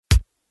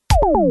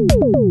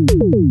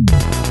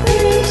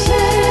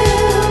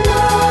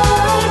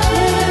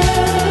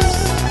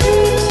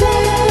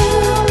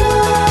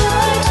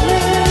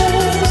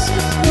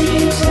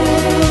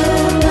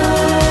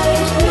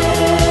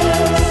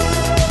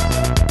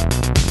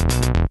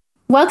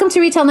Welcome to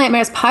Retail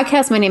Nightmares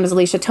Podcast. My name is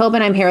Alicia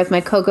Tobin. I'm here with my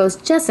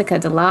co-host Jessica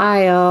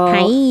Delisle.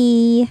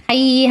 Hi.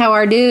 Hi, how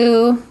are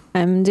you?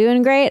 I'm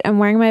doing great. I'm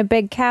wearing my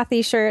big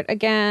Kathy shirt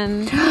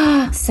again.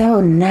 So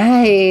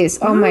nice.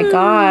 Oh my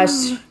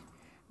gosh.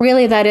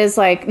 Really, that is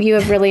like, you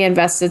have really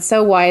invested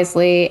so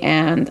wisely,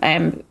 and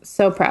I'm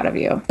so proud of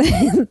you.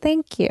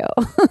 Thank you.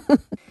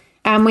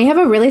 We have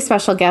a really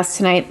special guest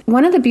tonight.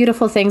 One of the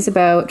beautiful things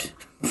about...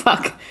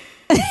 Fuck.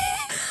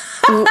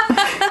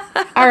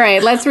 All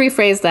right, let's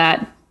rephrase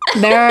that.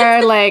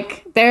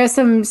 There are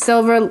some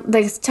silver,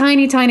 like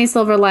tiny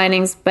silver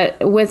linings, but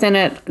within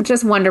it,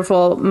 just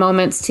wonderful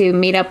moments to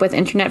meet up with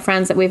internet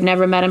friends that we've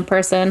never met in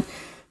person.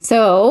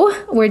 So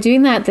we're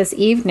doing that this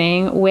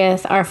evening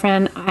with our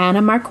friend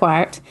Anna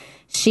Marquardt.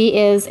 She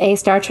is a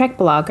Star Trek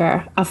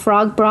blogger, a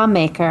frog bra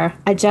maker,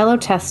 a Jell-O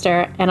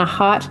tester, and a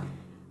hot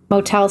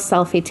motel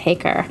selfie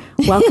taker.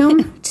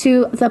 Welcome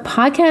to the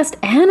podcast,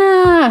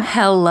 Anna.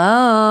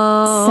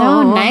 Hello.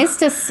 So nice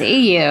to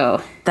see you.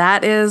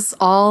 That is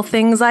all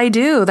things I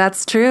do.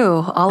 That's true.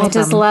 All I of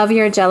them. just love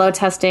your Jell-O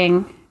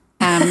testing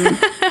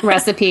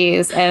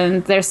recipes,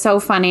 and they're so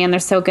funny and they're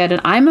so good.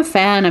 And I'm a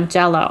fan of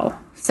Jell-O.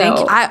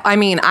 So I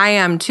mean, I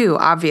am too,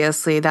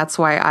 obviously. That's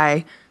why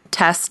I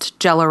test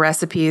Jell-O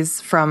recipes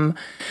from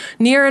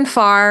near and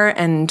far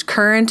and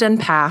current and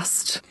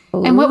past.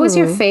 And what was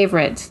your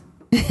favorite?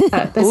 Is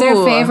there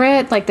a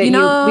favorite like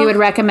that we would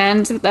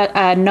recommend that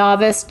a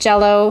novice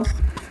Jell-O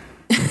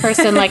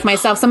person like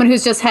myself, someone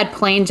who's just had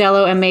plain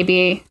Jell-O and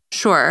maybe...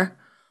 Sure.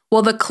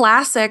 Well, the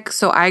classic,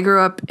 so I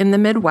grew up in the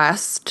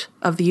Midwest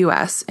of the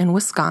U.S. in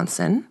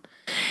Wisconsin.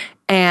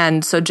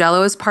 And so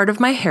Jell-O is part of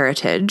my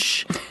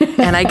heritage.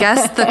 And I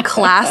guess the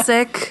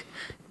classic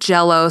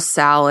Jell-O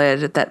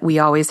salad that we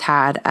always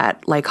had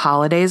at like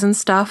holidays and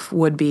stuff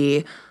would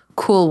be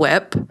Cool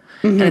Whip.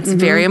 And it's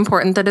very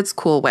important that it's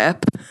Cool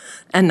Whip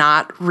and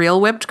not real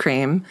whipped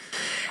cream.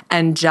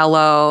 And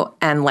Jell-O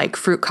and like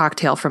fruit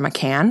cocktail from a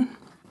can.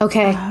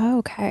 Okay. Oh,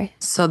 okay.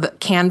 So the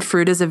canned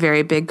fruit is a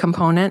very big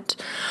component.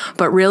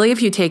 But really,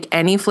 if you take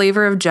any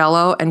flavor of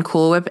Jell-O and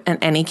Cool Whip and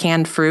any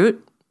canned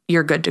fruit,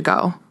 you're good to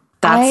go.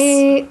 That's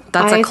a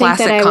classic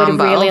think that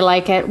combo. I would really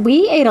like it.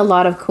 We ate a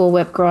lot of Cool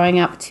Whip growing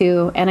up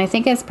too, and I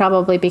think it's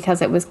probably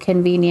because it was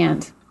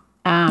convenient.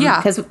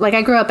 Because like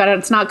I grew up,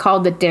 it's not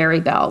called the Dairy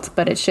Belt,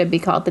 but it should be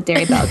called the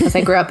Dairy Belt because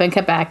I grew up in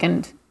Quebec,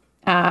 and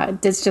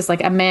it's just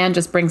like a man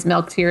just brings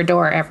milk to your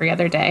door every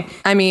other day.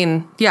 I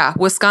mean, yeah,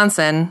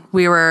 Wisconsin.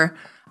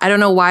 I don't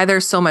know why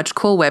there's so much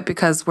Cool Whip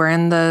because we're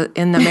in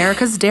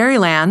America's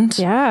Dairyland.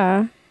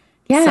 Yeah.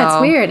 Yeah, So-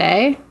 it's weird,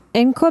 eh?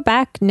 In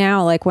Quebec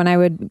now, like when I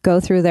would go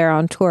through there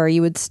on tour,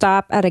 you would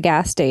stop at a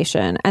gas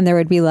station and there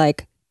would be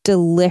like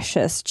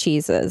delicious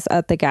cheeses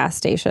at the gas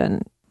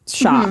station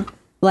shop.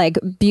 Like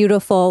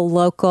beautiful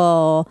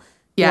local,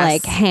 Yes.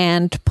 like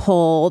hand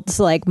pulled,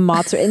 like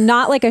mozzarella,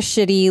 not like a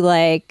shitty,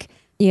 like,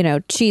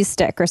 cheese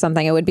stick or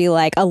something. It would be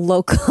like a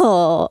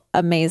local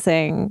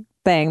amazing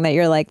thing that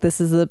you're like, this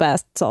is the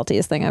best,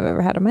 saltiest thing I've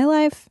ever had in my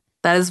life.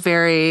 That is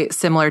very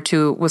similar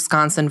to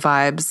Wisconsin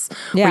vibes,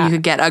 where Yeah. you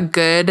could get a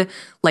good,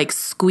 like,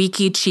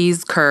 squeaky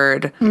cheese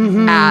curd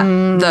at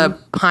the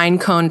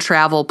Pinecone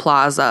Travel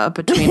Plaza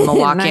between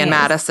Milwaukee and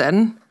Nice.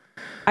 Madison.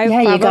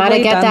 Yeah, you gotta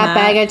get that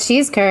bag of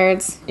cheese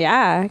curds.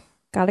 Yeah,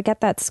 gotta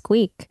get that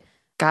squeak.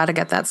 Gotta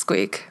get that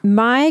squeak.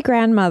 My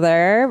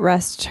grandmother,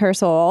 rest her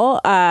soul,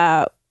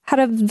 had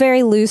a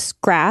very loose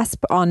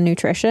grasp on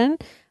nutrition.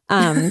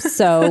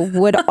 So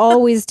would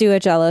always do a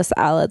Jell-O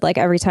salad, like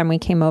every time we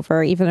came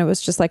over, even if it was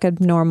just like a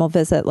normal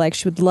visit. Like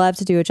she would love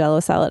to do a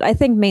Jell-O salad. I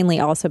think mainly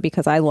also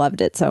because I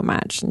loved it so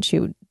much, and she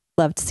would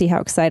love to see how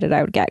excited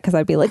I would get because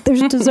I'd be like,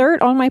 there's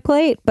dessert on my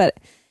plate. But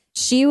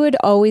she would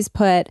always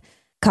put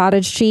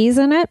cottage cheese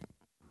in it,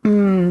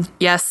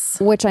 Yes.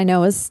 which I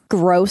know is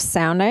gross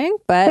sounding,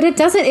 But it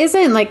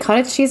isn't like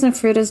cottage cheese and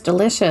fruit is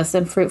delicious,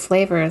 and fruit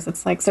flavors.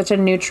 It's like such a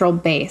neutral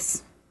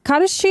base.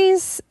 cottage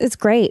cheese is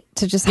great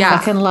to just Yeah. I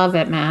have. can love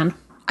it, man.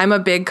 I'm a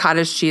big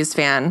cottage cheese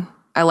fan.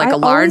 I like I a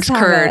large always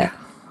have curd. it.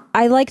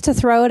 I like to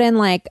throw it in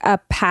like a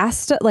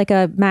pasta, like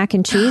a mac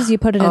and cheese. You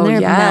put it in Oh, there,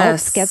 it yes.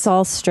 melts, gets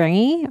all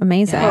stringy.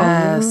 Amazing.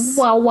 Yes.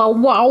 Wow, wow,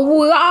 wow,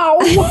 wow.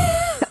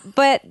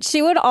 But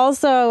she would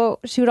also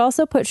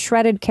put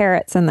shredded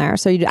carrots in there,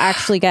 so you'd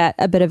actually get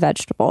a bit of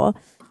vegetable.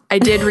 I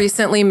did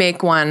recently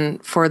make one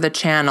for the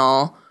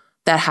channel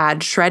that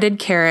had shredded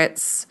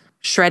carrots,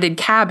 shredded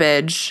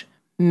cabbage,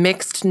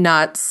 mixed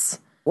nuts,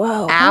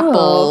 Whoa.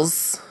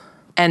 apples,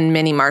 and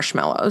mini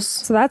marshmallows.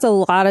 So that's a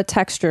lot of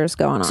textures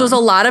going on. So it was a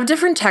lot of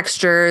different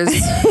textures.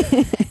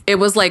 It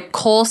was like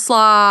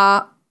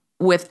coleslaw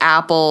with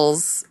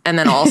apples and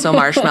then also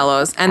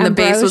marshmallows. And the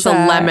base was a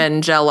Ambrosia.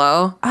 lemon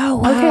Jell-O. oh,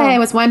 wow. Okay, I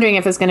was wondering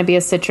if it's going to be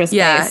a citrus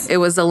Yeah, base. it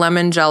was a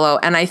lemon Jell-O.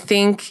 And I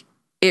think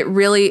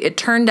it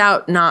turned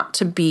out not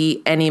to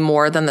be any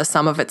more than the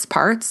sum of its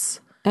parts.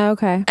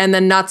 Okay. And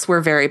the nuts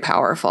were very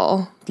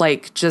powerful,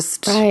 like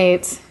just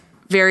Right.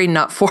 very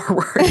nut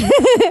forward,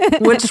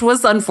 which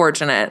was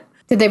unfortunate.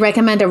 Did they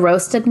recommend a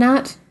roasted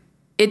nut?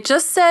 It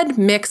just said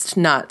mixed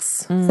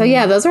nuts. So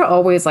yeah, those are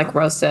always like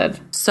roasted.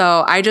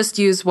 So I just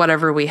used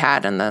whatever we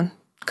had in the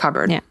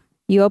cupboard. Yeah.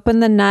 You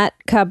opened the nut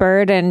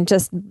cupboard and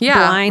just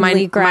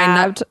blindly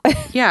grabbed.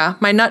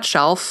 My nut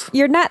shelf.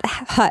 Your nut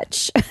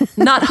hutch.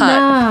 Nut hut.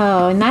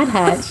 No, nut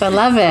hutch. I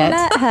love it.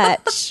 Nut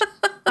hutch.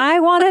 I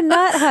want a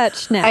nut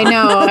hutch now. I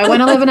know. I want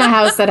to live in a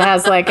house that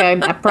has like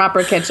a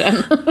proper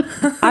kitchen.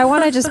 I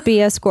want to just be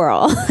a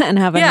squirrel and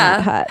have a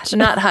nut hutch.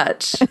 Nut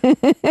hutch.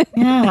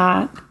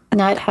 Yeah.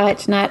 Nut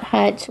hutch, nut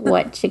hutch.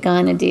 What you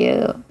gonna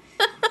do?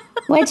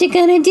 What you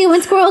gonna do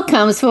when squirrel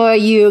comes for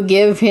you?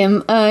 Give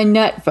him a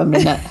nut from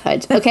the nut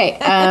hutch. Okay.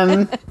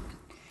 I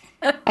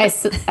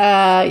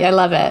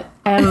love it.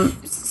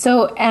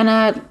 So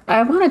Anna,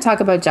 I want to talk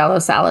about Jell-O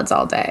salads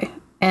all day.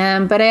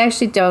 But I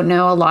actually don't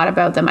know a lot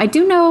about them. I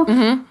do know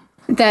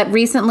that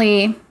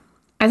recently,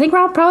 I think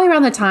probably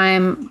around the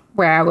time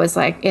where I was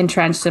like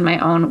entrenched in my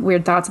own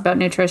weird thoughts about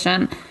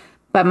nutrition,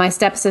 but my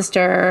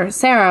stepsister,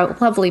 Sarah,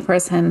 lovely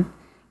person,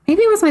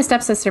 maybe it was my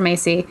stepsister,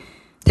 Macy,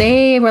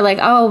 they were like,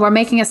 oh, we're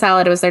making a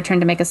salad. It was their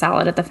turn to make a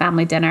salad at the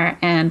family dinner.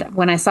 And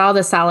when I saw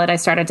the salad, I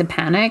started to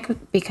panic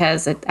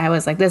because I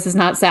was like, this is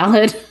not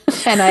salad.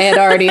 And I had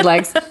already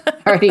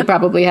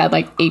probably had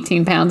like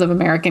 18 pounds of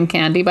American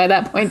candy by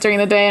that point during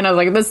the day. And I was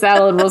like, this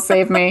salad will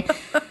save me.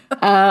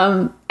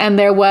 And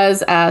there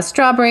was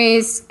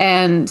strawberries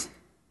and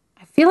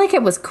I feel like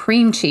it was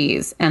cream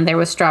cheese and there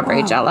was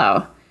strawberry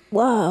Jell-O.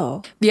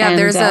 Whoa. Yeah, And,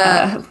 it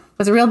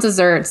was a real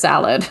dessert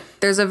salad.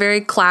 there's a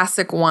very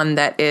classic one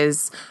that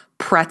is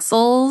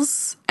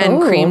pretzels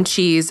and cream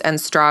cheese and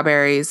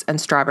strawberry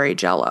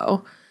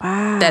Jell-O.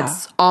 Wow.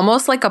 That's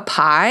almost like a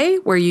pie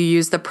where you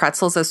use the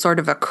pretzels as sort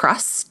of a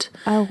crust.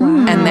 Oh,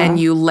 wow. And then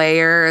you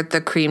layer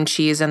the cream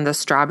cheese and the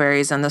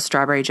strawberries and the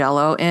strawberry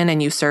Jell-O in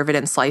and you serve it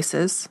in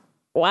slices.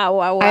 Wow.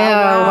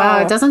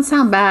 Wow. It doesn't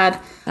sound bad.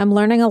 I'm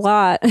learning a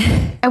lot.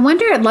 I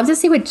wonder, I'd love to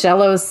see what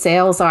Jell-O's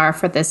sales are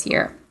for this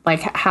year.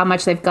 Like how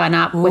much they've gone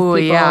up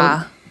with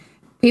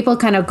people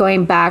kind of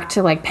going back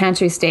to like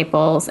pantry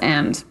staples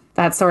and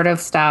that sort of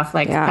stuff.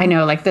 Like I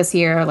know like this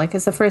year, like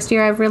it's the first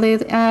year I've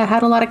really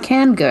had a lot of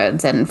canned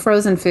goods and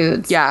frozen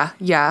foods. Yeah.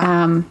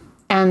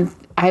 And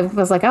I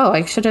was like, oh,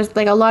 I should have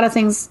like a lot of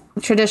things,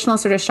 traditional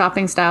sort of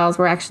shopping styles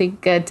were actually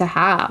good to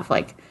have.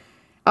 Like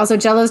also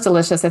Jell-O's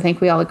delicious. I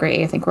think we all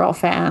agree. I think we're all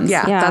fans.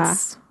 Yeah.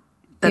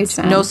 That's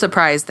no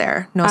surprise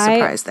there.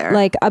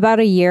 Like about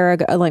a year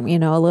ago, like, you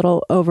know, a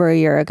little over a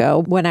year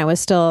ago when I was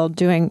still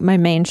doing my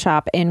main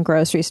shop in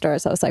grocery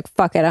stores, I was like,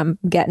 fuck it. I'm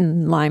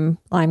getting lime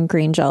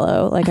green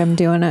Jell-O. Like I'm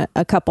doing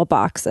a couple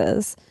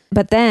boxes.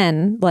 But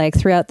then like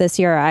throughout this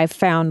year, I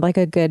found like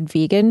a good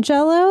vegan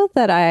Jell-O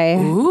that I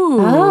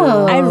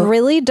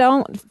really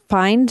don't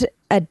find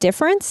a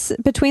difference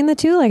between the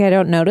two. Like I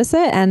don't notice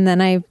it. And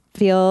then I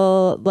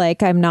feel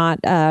like I'm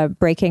not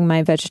breaking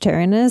my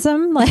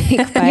vegetarianism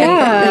like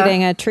by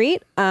eating a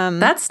treat.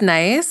 That's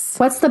nice.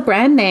 What's the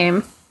brand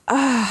name?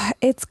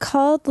 It's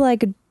called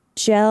like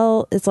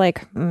gel. It's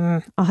like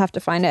I'll have to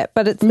find it,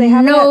 but they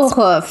have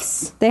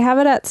hoofs. They have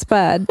it at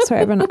Spud. Sorry,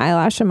 I have an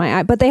eyelash in my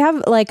eye, but they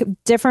have like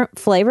different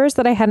flavors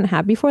that I hadn't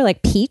had before.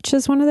 Like peach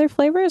is one of their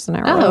flavors, and I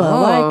really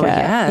like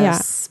it.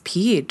 Yes,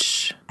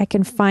 peach. I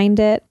can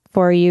find it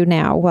for you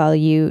now while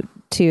you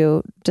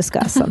to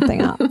discuss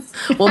something else.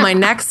 Well, my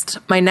next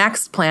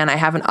plan, I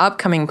have an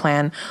upcoming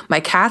plan. My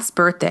cat's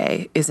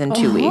birthday is in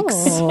 2 weeks.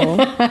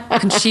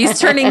 And she's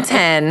turning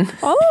 10.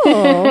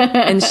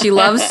 And she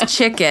loves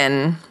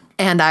chicken.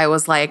 And I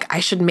was like,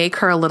 I should make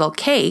her a little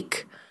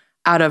cake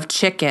out of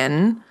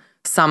chicken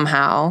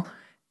somehow.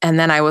 And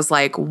then I was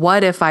like,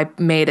 what if I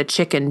made a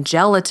chicken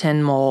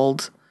gelatin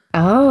mold?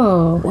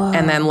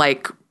 And then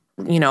like,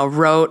 you know,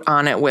 wrote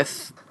on it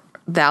with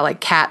that like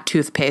cat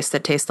toothpaste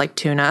that tastes like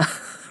tuna.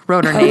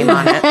 Wrote her name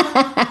on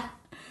it.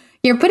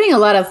 You're putting a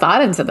lot of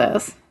thought into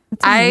this.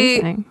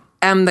 I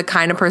am the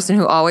kind of person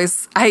who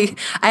always I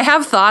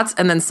have thoughts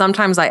and then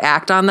sometimes I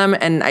act on them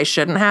and I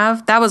shouldn't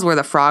have. That was where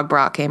the frog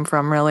brat came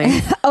from, really.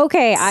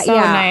 Okay,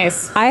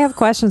 nice. I have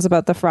questions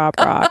about the frog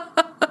brat.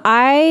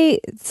 I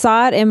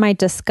saw it in my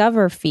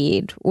Discover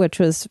feed, which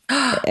was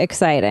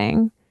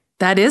exciting.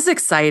 That is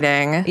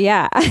exciting.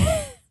 Yeah.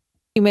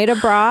 You made a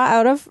bra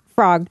out of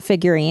frog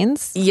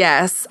figurines.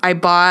 Yes, I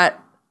bought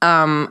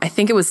I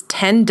think it was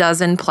 10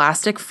 dozen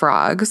plastic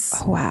frogs.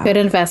 Oh, wow. Good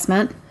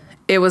investment.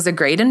 It was a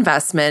great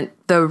investment.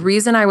 The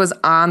reason I was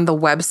on the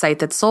website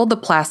that sold the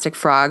plastic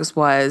frogs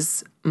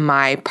was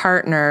my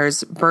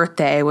partner's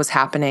birthday was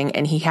happening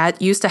and he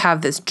used to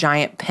have this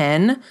giant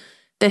pin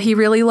that he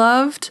really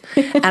loved.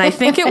 And I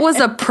think it was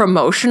a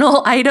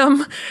promotional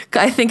item.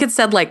 I think it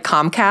said like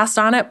Comcast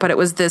on it, but it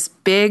was this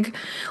big,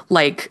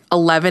 like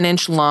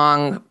 11-inch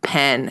long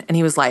pen. And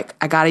he was like,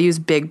 I got to use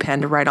Big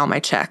Pen to write all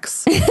my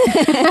checks.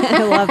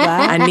 I love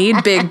that. I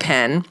need Big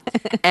Pen.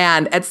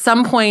 And at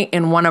some point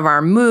in one of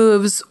our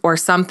moves or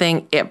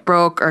something, it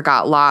broke or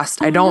got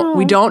lost. We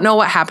don't know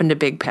what happened to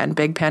Big Pen.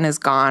 Big Pen is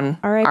gone.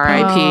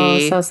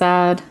 R.I.P. Oh, so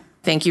sad.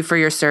 Thank you for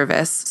your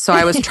service. So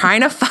I was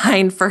trying to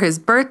find for his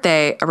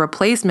birthday a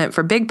replacement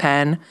for Big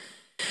Pen.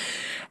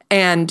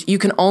 And you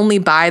can only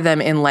buy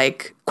them in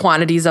like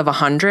quantities of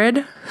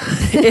 100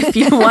 if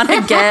you want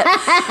to get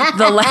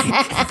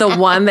the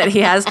one that he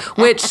has,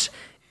 which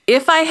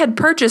if I had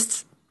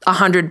purchased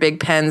 100 Big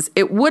Pens.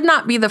 It would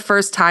not be the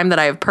first time that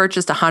I have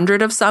purchased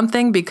 100 of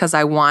something because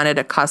I wanted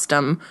a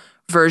custom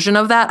version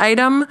of that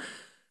item.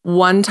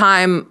 One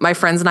time, my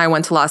friends and I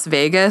went to Las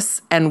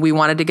Vegas and we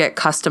wanted to get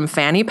custom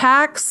fanny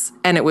packs,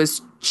 and it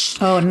was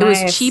nice. It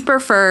was cheaper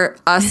for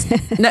us.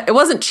 No, it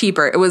wasn't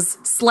cheaper. It was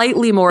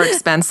slightly more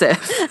expensive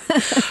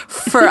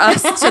for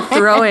us to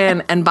throw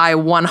in and buy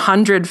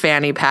 100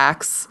 fanny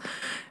packs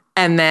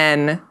and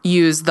then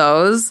use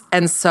those.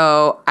 And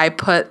so I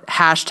put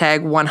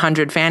hashtag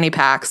 100 fanny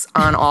packs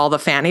on all the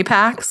fanny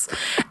packs.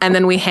 And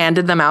then we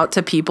handed them out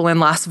to people in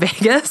Las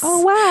Vegas.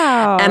 Oh,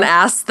 wow. And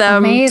asked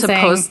them Amazing. to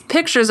post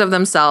pictures of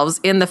themselves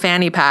in the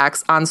fanny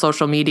packs on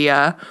social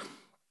media.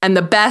 And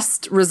the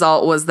best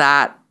result was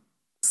that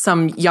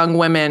some young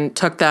women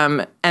took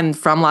them, and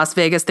from Las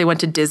Vegas, they went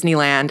to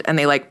Disneyland, and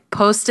they like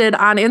posted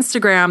on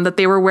Instagram that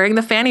they were wearing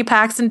the fanny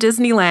packs in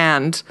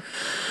Disneyland.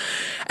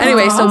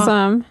 Anyway,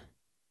 Awesome. so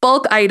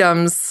bulk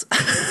items,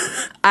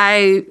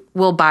 I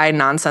will buy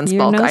nonsense You're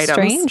bulk no items.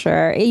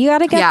 stranger. You got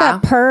to get Yeah.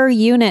 that per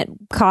unit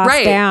cost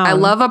Right. down. I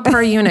love a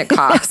per unit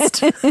cost.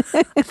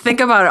 Think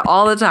about it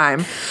all the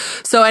time.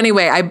 So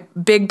anyway, I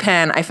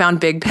found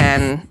Big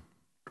Pen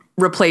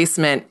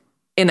replacement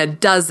in a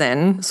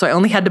dozen. So I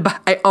only had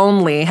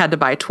to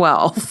buy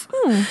 12.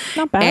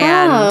 Not bad.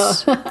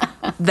 And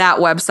that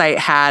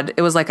website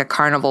it was like a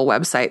carnival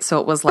website. So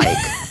it was like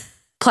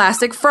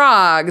plastic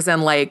frogs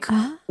and like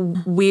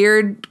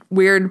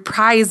weird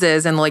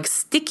prizes and like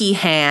sticky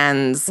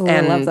hands. Ooh,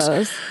 and I love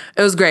those.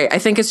 It was great. I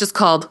think it's just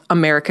called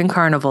American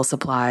Carnival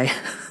Supply.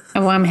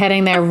 Oh, I'm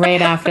heading there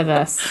right after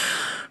this.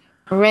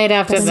 Right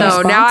after this.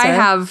 So now I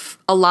sponsor. have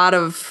a lot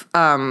of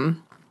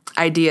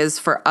ideas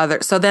for other.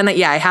 So then,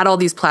 I had all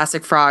these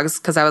plastic frogs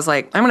because I was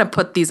like, I'm going to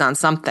put these on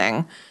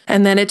something.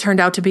 And then it turned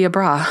out to be a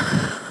bra.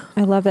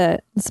 I love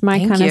it. It's my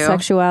Thank kind of you.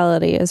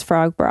 sexuality is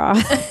frog bra.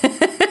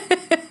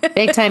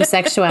 Big time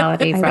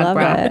sexuality, I frog love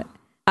bra. it.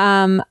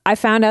 I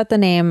found out the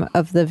name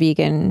of the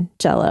vegan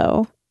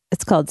Jell-O.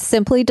 It's called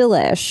Simply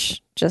Delish.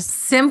 Just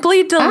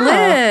Simply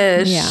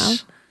Delish. yeah.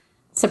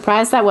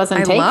 Surprised that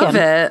wasn't I taken. love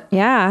it.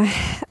 yeah,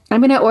 I'm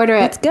going to order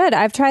it's it. good.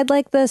 I've tried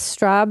like the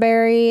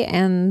strawberry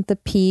and the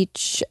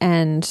peach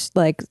and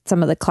like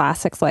some of the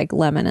classics like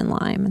lemon and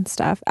lime and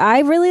stuff. I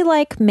really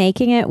like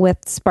making it with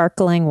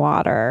sparkling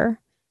water.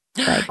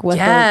 Like with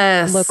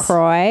Yes. the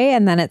LaCroix,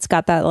 and then it's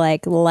got that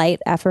like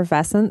light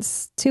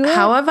effervescence to it.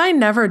 How have I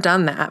never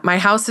done that? My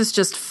house is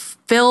just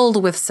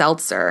filled with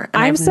seltzer,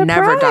 and I'm I've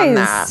never done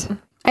that. surprised.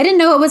 I didn't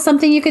know it was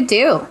something you could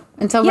do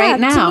until Yeah, right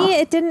now. to me,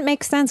 it didn't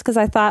make sense because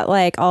I thought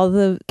like all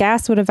the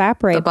gas would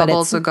evaporate, The but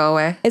bubbles would it's, go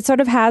away. it sort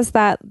of has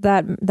that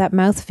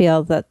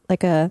mouthfeel that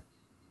like a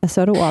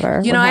soda water.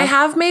 You would know,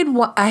 have.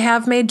 I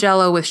have made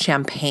Jell-O with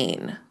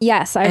champagne,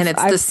 Yes, and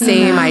it's the seen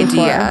same that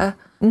before. idea.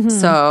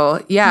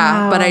 So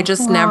yeah, but I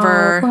just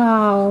never.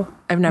 Wow.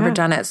 I've never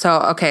done it.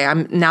 So okay,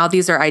 now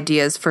these are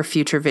ideas for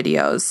future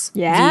videos.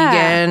 Yeah.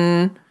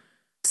 Vegan,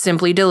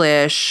 Simply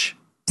Delish,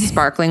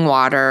 sparkling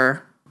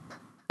water,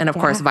 and of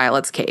course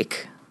Violet's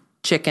cake,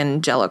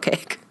 chicken Jell-O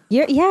cake.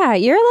 You're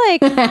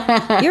like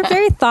you're a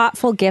very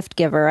thoughtful gift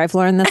giver. I've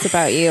learned this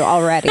about you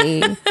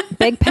already.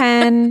 Big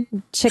Pen,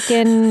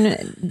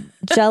 chicken,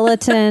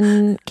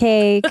 gelatin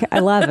cake. I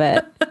love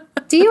it.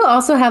 Do you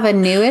also have a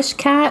newish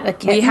cat? A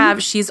kitten?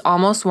 She's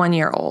almost 1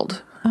 year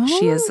old.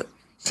 She is.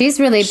 She's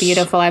really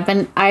beautiful.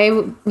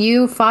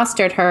 You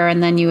fostered her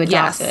and then you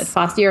adopted. Yes.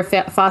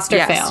 Foster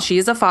Yes, fail. she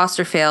is a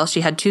foster fail.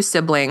 She had 2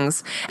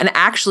 siblings, and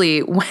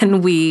actually,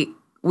 when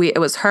it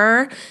was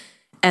her,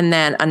 and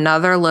then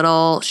another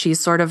little. She's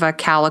sort of a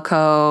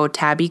calico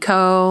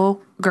tabbyco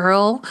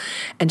girl,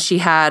 and she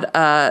had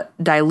a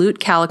dilute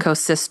calico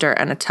sister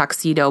and a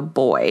tuxedo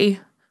boy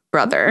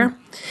brother.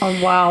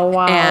 Oh,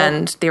 wow.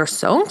 And they were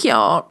so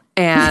cute.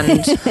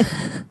 And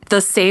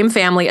the same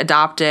family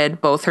adopted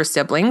both her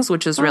siblings,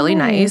 which is really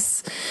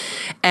nice.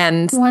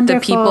 And Wonderful.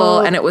 the people,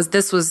 and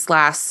this was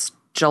last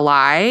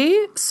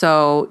July.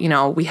 So,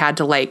 we had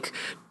to like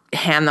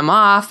hand them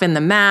off in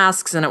the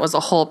masks, and it was a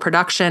whole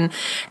production.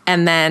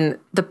 And then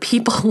the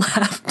people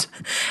left,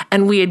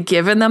 and we had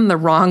given them the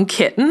wrong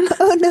kitten.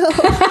 Oh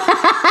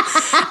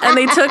no. And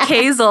they took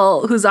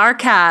Hazel, who's our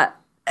cat,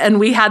 and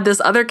we had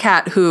this other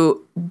cat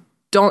who,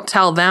 don't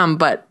tell them,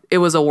 but it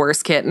was a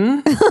worse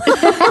kitten.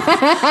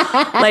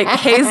 Like,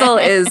 Hazel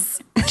is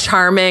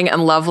charming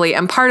and lovely.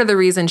 And part of the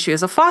reason she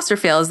was a foster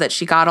fail is that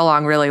she got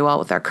along really well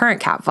with our current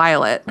cat,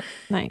 Violet.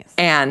 Nice.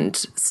 And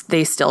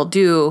they still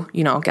do,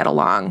 get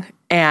along.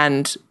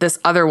 And this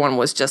other one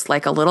was just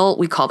like a little,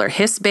 we called her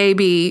Hiss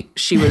Baby.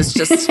 She was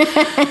just,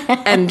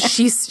 and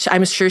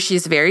I'm sure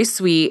she's very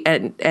sweet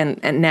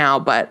and now,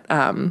 but,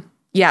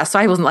 yeah, so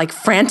I was like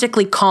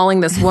frantically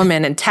calling this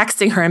woman and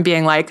texting her and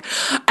being like,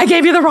 I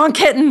gave you the wrong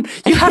kitten.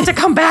 You have to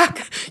come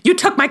back. You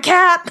took my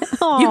cat.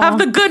 You have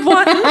the good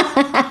one.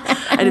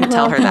 I didn't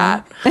tell her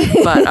that.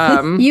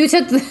 But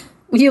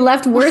You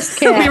left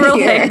worst cat.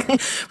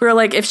 we were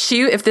like,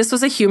 if this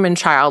was a human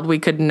child, we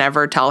could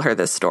never tell her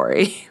this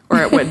story, or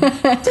it would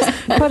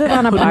Put it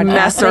on a podcast.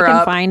 mess They her can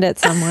up. find it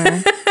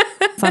somewhere.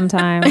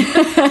 sometime.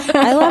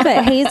 I love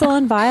it. Hazel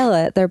and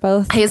Violet. They're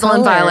both Hazel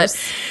and colors.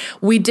 Violet.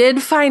 We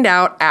did find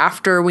out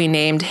after we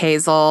named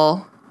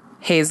Hazel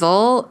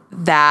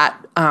that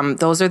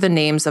those are the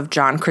names of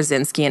John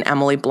Krasinski and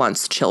Emily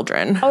Blunt's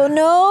children. Oh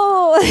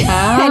no!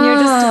 And you're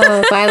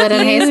just Violet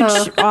and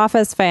Hazel. Huge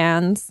Office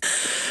fans.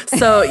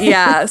 So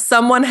yeah,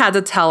 someone had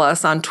to tell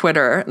us on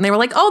Twitter, and they were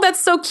like, "Oh,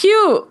 that's so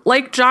cute!"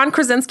 Like John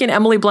Krasinski and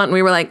Emily Blunt. And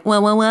we were like,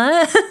 "What?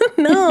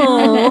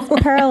 No."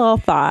 Parallel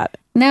thought.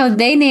 No,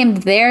 they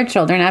named their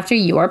children after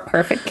your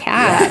perfect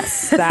cat.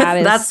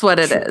 That's what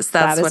it is.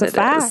 That's what it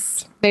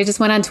is. They just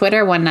went on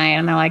Twitter one night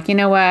and they're like, you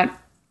know what? The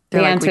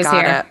They're like, answer's we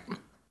got here. it.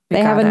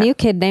 They have a new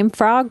kid named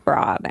Frog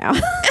Bra now.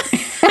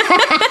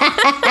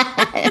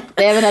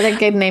 They have another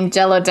kid named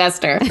Jello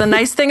Tester. The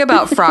nice thing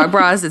about Frog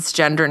Bra is it's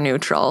gender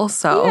neutral,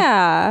 so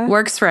Yeah.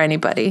 works for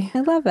anybody.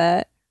 I love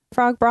it.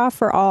 Frog Bra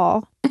for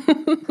all.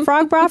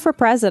 Frog Bra for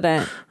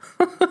president.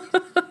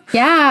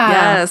 Yeah.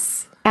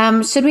 Yes,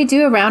 Should we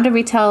do a round of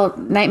retell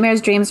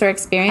nightmares, dreams, or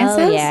experiences?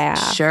 Oh, yeah.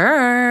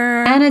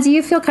 sure. Anna, do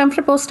you feel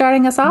comfortable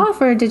starting us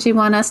off, or did you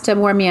want us to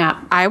warm you up?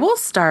 I will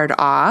start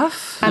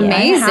off.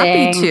 Amazing. I'm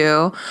happy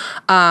to.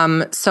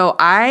 So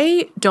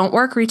I don't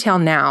work retail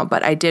now,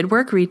 but I did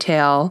work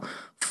retail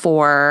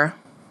for,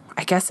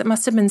 I guess it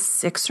must have been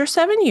 6 or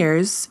 7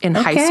 years in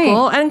high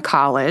school and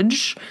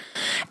college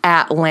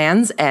at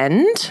Land's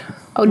End.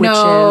 Oh,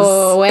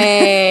 no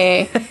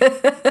way.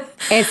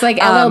 It's like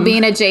LL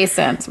Bean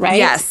adjacent, right?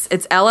 Yes,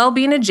 it's LL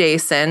Bean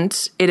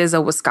adjacent. It is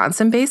a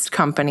Wisconsin-based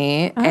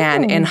company.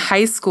 And in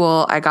high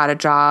school, I got a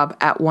job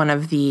at one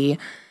of the,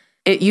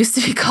 it used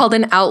to be called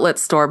an outlet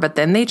store, but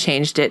then they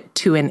changed it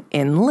to an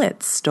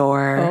inlet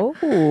store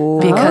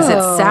because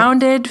it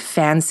sounded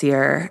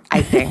fancier,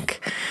 I think.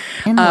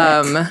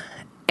 Inlet.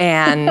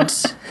 And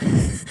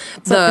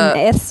An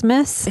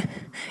isthmus.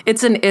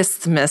 it's an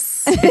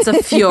isthmus. It's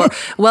a fjord.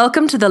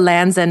 Welcome to the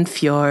Land's End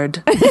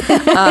Fjord. Beautiful.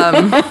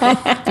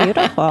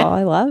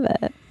 I love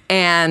it.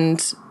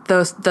 And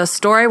the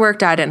store I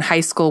worked at in high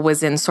school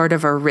was in sort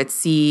of a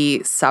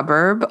ritzy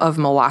suburb of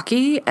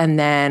Milwaukee. And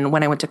then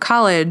when I went to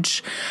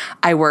college,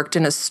 I worked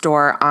in a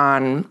store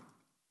on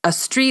a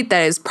street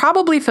that is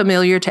probably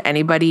familiar to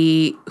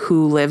anybody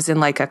who lives in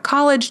like a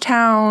college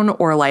town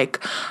or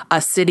like a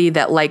city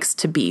that likes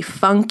to be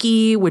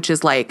funky, which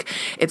is like,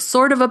 it's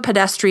sort of a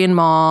pedestrian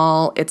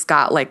mall. It's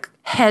got like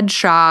head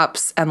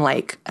shops and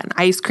like an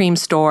ice cream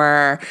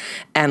store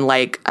and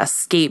like a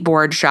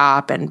skateboard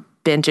shop and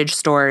vintage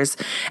stores.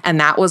 And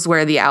that was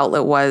where the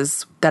outlet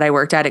was that I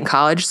worked at in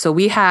college. So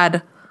we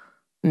had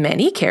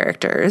many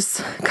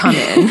characters come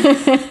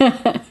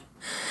in.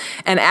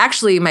 And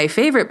actually, my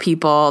favorite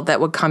people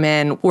that would come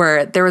in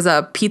were, there was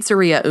a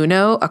Pizzeria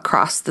Uno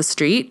across the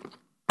street,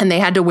 and they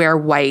had to wear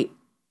white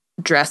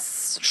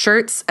dress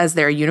shirts as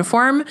their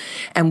uniform.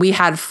 And we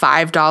had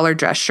 $5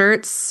 dress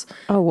shirts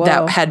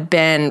that had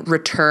been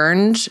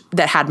returned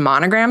that had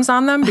monograms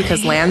on them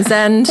because Land's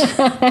End.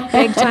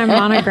 Big time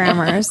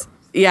monogrammers.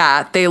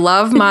 Yeah, they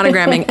love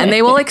monogramming, and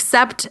they will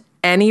accept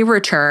any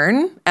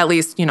return. At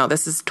least, you know,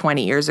 this is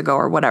 20 years ago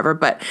or whatever,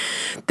 but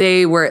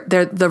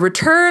the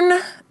return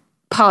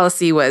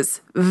policy was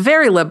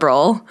very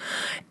liberal,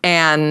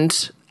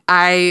 and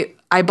I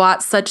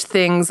bought such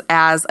things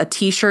as a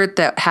t-shirt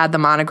that had the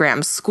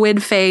monogram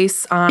squid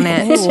face on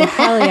it. Oh,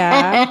 hell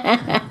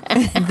yeah.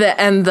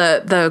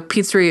 The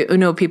Pizzeria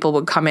Uno people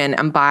would come in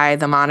and buy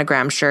the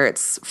monogram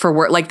shirts for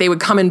work. Like they would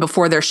come in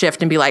before their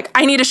shift and be like,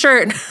 I need a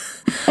shirt.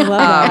 I love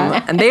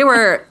that. And they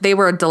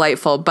were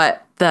delightful,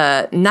 but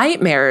the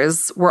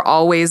nightmares were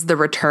always the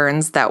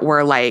returns that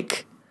were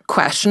like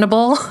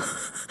questionable,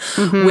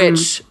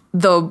 which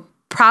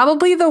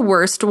probably the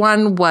worst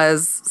one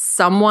was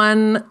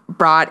someone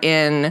brought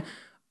in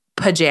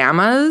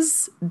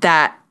pajamas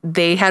that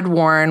they had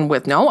worn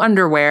with no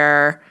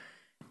underwear,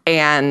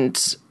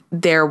 and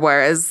there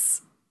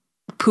was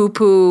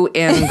poo-poo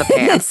in the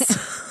pants.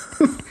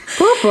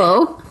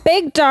 Poo-poo?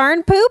 Big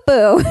darn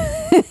poo-poo.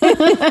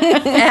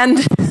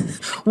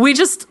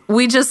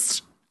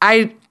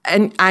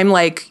 And I'm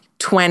like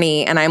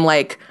 20, and I'm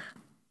like,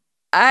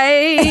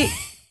 I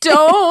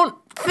don't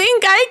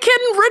think I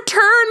can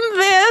return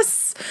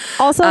this.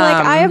 Also,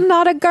 like, I am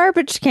not a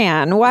garbage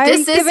can. Why are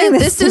you giving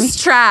this to me? This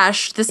is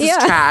trash. This is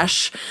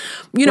trash.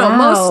 You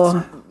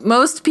know,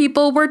 most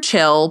people were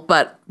chill,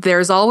 but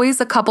there's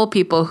always a couple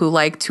people who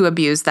like to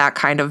abuse that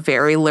kind of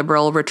very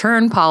liberal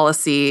return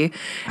policy.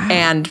 Wow.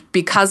 And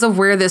because of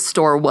where this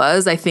store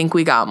was, I think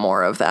we got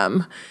more of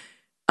them.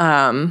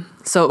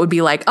 So it would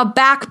be like a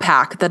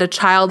backpack that a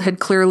child had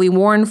clearly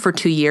worn for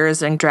 2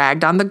 years and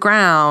dragged on the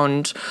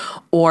ground,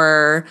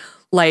 or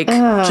like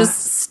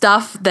just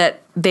stuff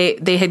that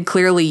they had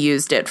clearly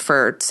used it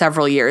for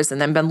several years and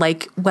then been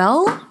like,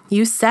 well,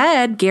 you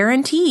said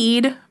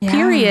guaranteed,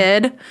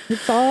 period.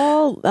 It's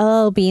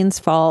all Bean's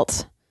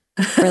fault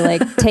for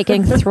like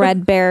taking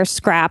threadbare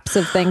scraps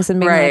of things and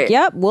being like,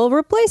 yep, we'll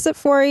replace it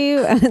for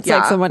you. And it's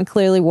like someone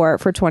clearly wore it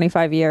for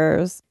 25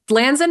 years.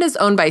 Land's End is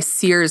owned by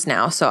Sears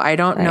now, so I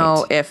don't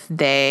know if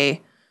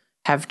they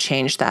have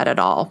changed that at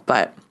all.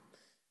 But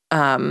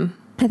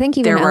I think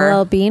even There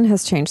were- LL Bean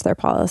has changed their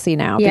policy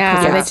now. Yeah,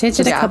 because they it's changed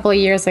it a Yeah. couple of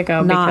years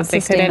ago not because they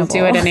couldn't do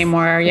sustainable. it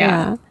anymore.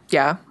 Yeah.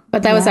 Yeah.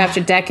 But that was after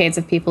decades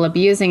of people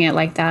abusing it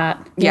like that.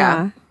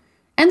 Yeah.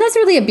 And that's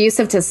really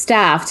abusive to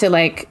staff to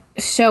like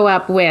show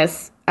up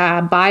with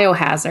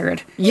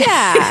biohazard.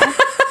 Yeah.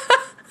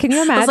 Can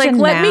you imagine I was like,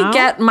 let now? me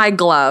get my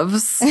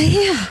gloves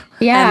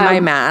Yeah. and my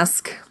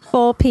mask.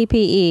 full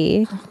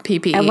PPE.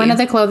 PPE. At one of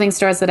the clothing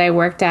stores that I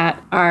worked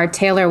at, our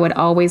tailor would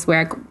always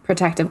wear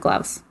protective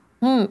gloves.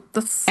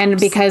 That's- And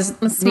because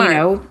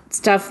smart.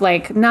 stuff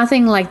like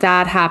nothing like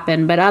that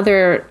happened, but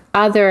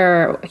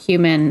other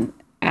human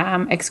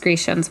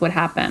excretions would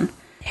happen,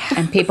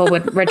 and people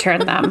would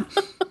return them,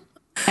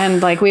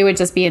 and like we would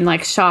just be in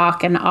like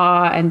shock and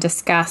awe and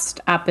disgust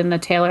up in the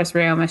tailor's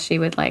room as she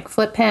would like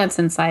flip pants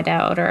inside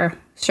out or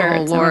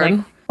shirts. And we're Lord. like,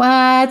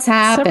 what's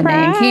happening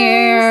Surprise.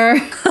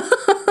 here?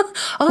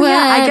 Oh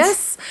yeah, I What?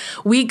 guess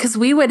because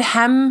we would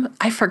hem.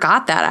 I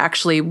forgot that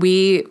actually.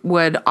 We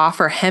would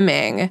offer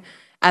hemming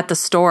at the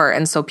store,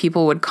 and so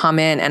people would come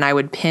in, and I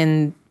would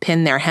pin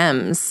their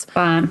hems.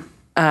 Fun.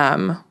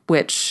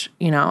 Which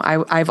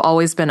I've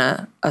always been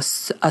a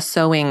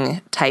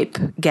sewing type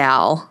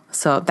gal.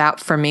 So that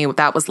for me,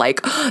 that was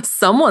like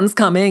someone's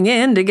coming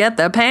in to get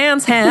their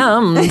pants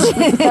hemmed.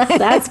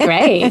 That's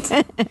great.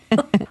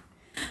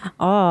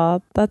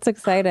 Oh, that's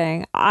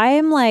exciting.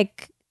 I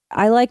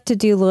like to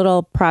do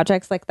little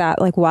projects like that,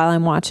 like while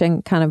I'm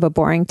watching kind of a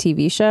boring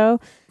TV show.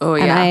 Oh,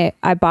 yeah. And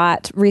I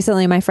bought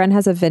recently, my friend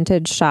has a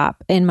vintage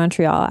shop in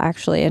Montreal,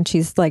 actually, and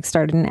she's like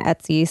started an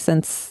Etsy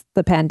since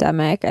the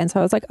pandemic. And so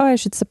I was like, oh, I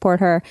should support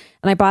her.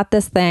 And I bought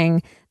this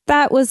thing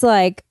that was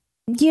like,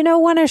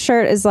 when a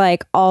shirt is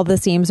like all the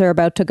seams are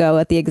about to go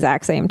at the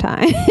exact same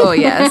time. Oh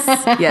yes,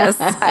 yes.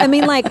 I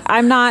mean, like,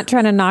 I'm not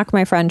trying to knock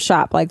my friend's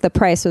shop. Like, the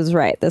price was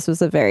right. This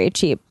was a very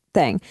cheap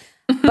thing.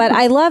 But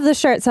I love the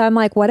shirt. So I'm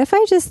like, what if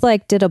I just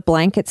like did a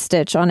blanket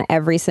stitch on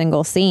every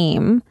single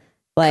seam,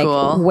 like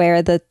Cool.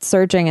 where the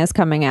serging is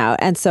coming out?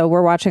 And so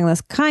we're watching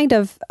this kind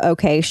of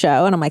okay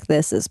show. And I'm like,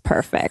 this is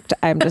perfect.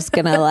 I'm just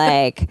going to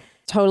like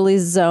totally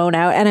zone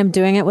out. And I'm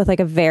doing it with like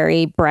a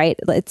very bright,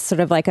 it's sort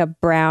of like a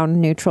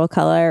brown neutral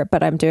color,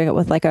 but I'm doing it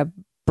with like a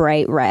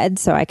bright red.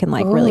 So I can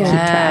like really keep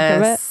track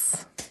of it.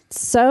 Yes.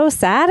 So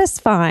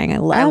satisfying. I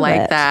love it. I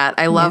like that.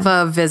 I love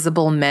a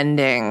visible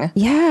mending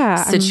Yeah.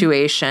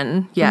 situation.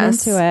 I'm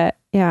Yes. into it.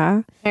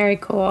 Yeah. Very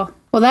cool.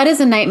 Well, that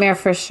is a nightmare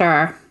for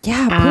sure.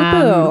 Yeah.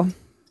 Poo poo.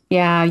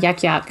 Yeah,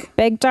 yuck, yuck.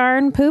 Big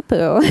darn poo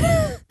poo.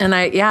 And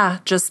I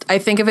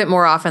think of it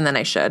more often than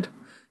I should,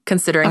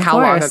 considering Of how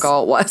long course.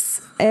 ago it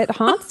was. It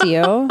haunts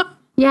you.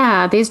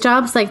 Yeah, these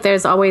jobs, like,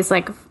 there's always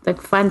like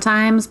fun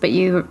times, but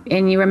you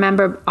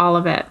remember all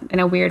of it in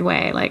a weird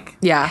way. Like,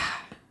 Yeah.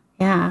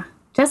 yeah.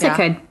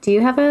 Jessica, do you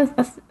have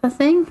a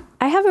thing?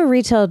 I have a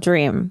retail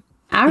dream.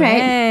 All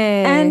right.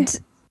 And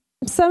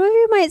some of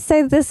you might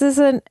say this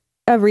isn't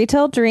a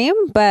retail dream,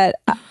 but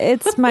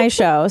it's my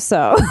show.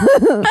 So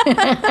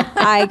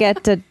I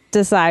get to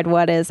decide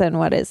what is and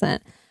what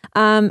isn't.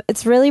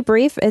 It's really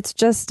brief. It's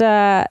just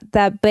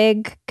that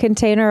big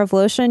container of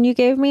lotion you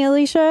gave me,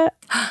 Alicia.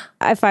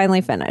 I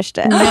finally finished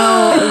it.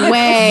 No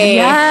way.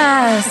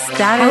 Yes,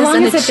 that How is long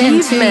an has it been? 2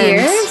 achievement.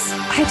 years?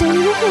 I don't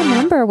even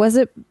remember. Was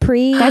it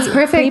That's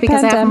perfect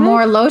because I have pre-pandemic?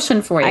 more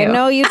lotion for you. I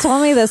know you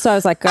told me this, so I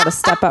was like, got to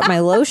step up my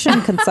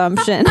lotion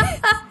consumption.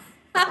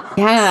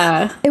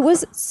 Yeah. It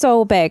was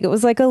so big. It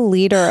was like a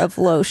liter of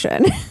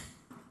lotion.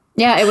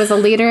 Yeah, it was a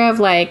liter of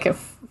like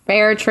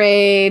fair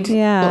trade,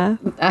 Yeah.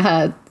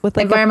 With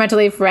like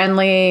environmentally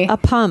friendly. a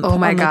pump. Oh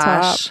my on the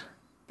gosh. top.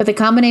 But the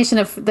combination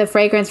of the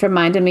fragrance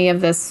reminded me of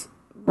this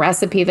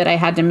recipe that I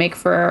had to make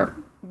for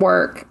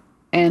work.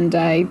 And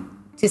I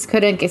just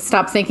couldn't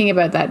stop thinking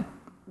about that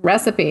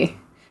recipe.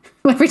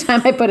 Every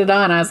time I put it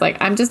on, I was like,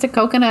 I'm just a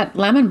coconut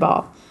lemon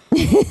ball.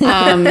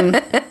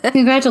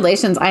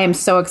 Congratulations. I am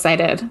so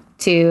excited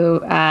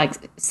to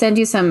send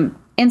you some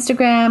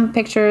Instagram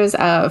pictures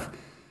of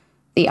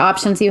the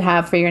options you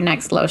have for your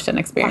next lotion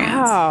experience.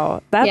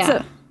 Wow.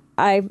 That's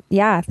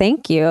Yeah.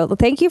 thank you.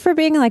 Thank you for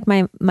being like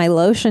my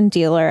lotion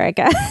dealer, I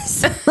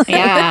guess.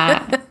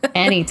 Yeah,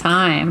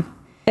 anytime.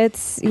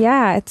 It's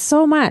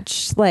so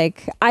much.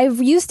 Like, I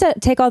used to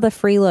take all the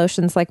free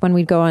lotions, like when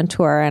we'd go on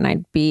tour and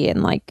I'd be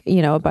in like,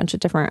 a bunch of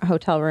different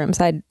hotel rooms.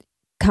 I'd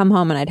come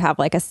home and I'd have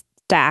like a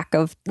stack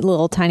of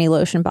little tiny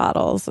lotion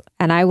bottles,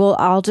 and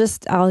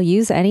I'll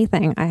use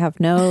anything. I have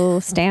no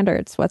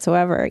standards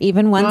whatsoever.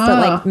 Even ones that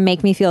like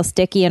make me feel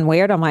sticky and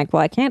weird. I'm like,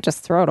 well, I can't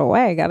just throw it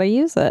away. I got to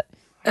use it.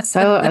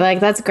 So like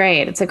that's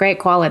great. It's a great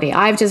quality.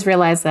 I've just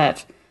realized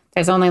that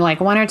there's only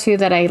like one or two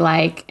that I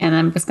like, and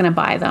I'm just going to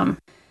buy them.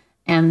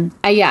 And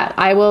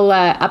I will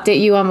update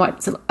you on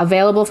what's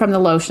available from the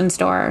lotion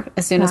store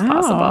as soon as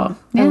possible.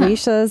 Yeah.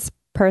 Alicia's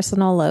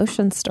personal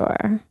lotion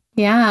store.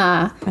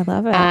 Yeah. I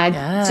love it.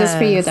 Just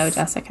for you though,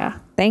 Jessica.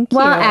 Thank you.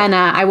 Well, and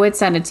I would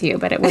send it to you,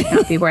 but it would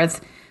not be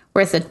worth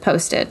the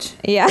postage.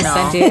 yeah.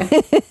 Send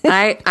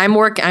you.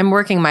 I'm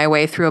working my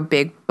way through a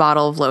big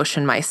bottle of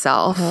lotion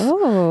myself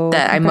Oh,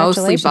 that I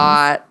mostly congratulations.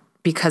 bought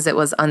because it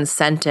was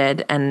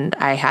unscented and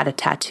I had a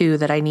tattoo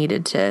that I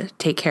needed to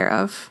take care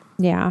of.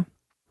 Yeah.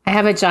 I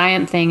have a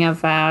giant thing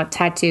of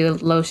tattoo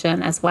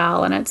lotion as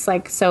well, and it's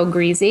like so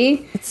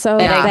greasy. It's so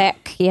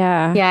thick.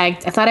 Yeah. Yeah, I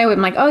thought I would.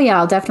 I'm like, oh yeah,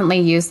 I'll definitely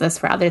use this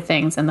for other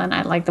things. And then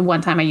I like the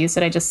one time I used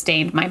it, I just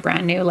stained my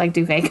brand new like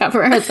duvet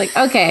cover. It's like,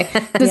 okay,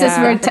 this is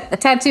for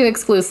tattoo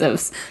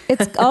exclusives.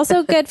 It's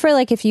also good for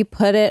like if you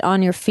put it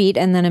on your feet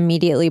and then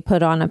immediately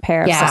put on a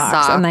pair of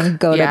socks and then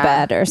go to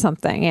bed or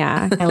something.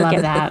 Yeah, I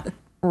love that.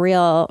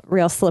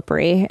 Real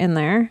slippery in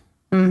there.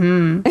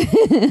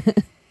 Mm-hmm.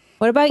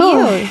 What about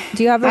you?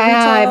 Do you have a retail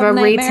I have a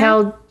nightmare?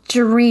 retail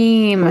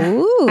dream.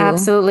 Ooh.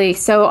 Absolutely.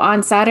 So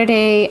on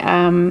Saturday,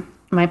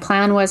 my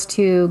plan was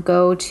to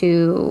go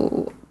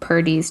to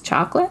Purdy's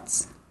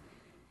Chocolates.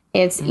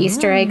 It's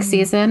Easter egg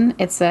season.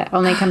 It's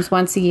only comes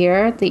once a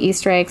year. The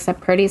Easter eggs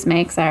that Purdy's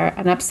makes are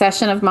an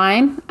obsession of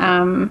mine.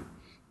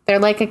 They're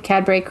like a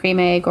Cadbury cream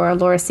egg or a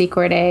Laura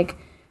Secord egg,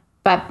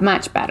 but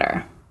much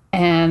better.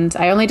 And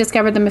I only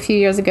discovered them a few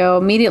years ago,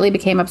 immediately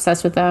became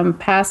obsessed with them.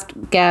 Past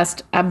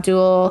guest,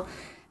 Abdul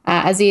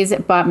Aziz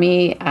bought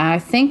me, I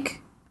think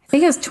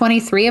it was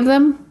 23 of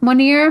them one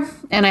year,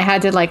 and I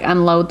had to like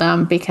unload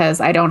them because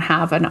I don't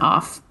have an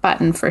off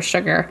button for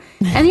sugar.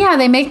 And yeah,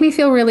 they make me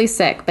feel really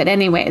sick. But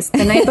anyways,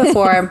 the night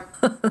before,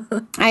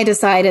 I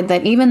decided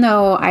that even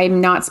though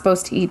I'm not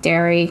supposed to eat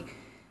dairy,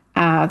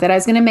 that I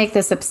was going to make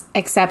this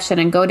exception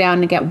and go down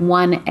and get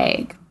one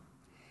egg.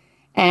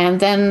 And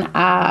then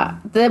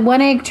the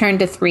one egg turned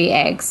to 3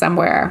 eggs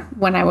somewhere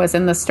when I was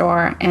in the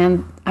store.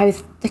 And I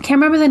can't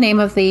remember the name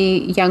of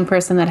the young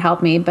person that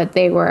helped me, but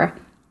they were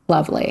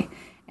lovely.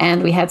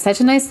 And we had such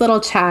a nice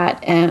little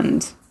chat.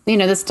 And, you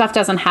know, this stuff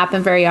doesn't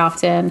happen very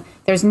often.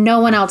 There's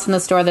no one else in the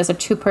store. There's a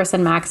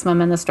 2-person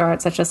maximum in the store.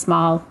 It's such a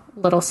small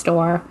little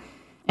store.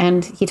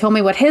 And he told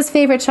me what his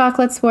favorite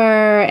chocolates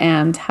were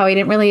and how he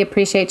didn't really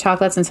appreciate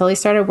chocolates until he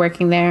started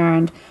working there.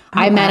 And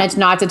I managed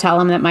not to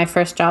tell him that my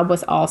first job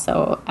was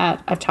also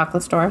at a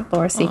chocolate store,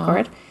 Laura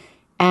Secord.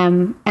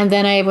 And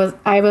then I was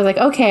like,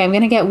 okay, I'm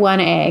going to get 1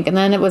 egg. And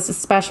then it was a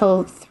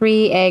special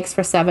 3 eggs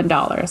for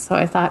 $7. So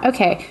I thought,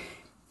 okay,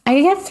 I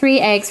could get 3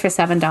 eggs for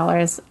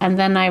 $7. And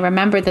then I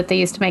remembered that they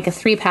used to make a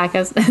 3-pack.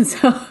 And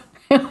so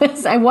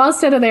I was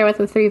sitting there with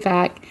a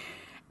 3-pack.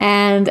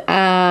 And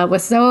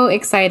was so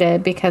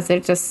excited because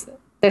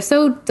they're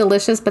so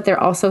delicious, but they're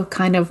also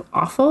kind of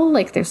awful.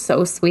 Like they're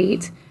so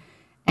sweet,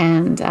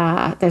 and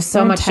there's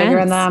so much sugar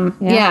in them.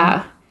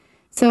 Yeah.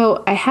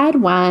 So I had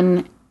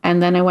one,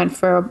 and then I went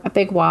for a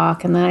big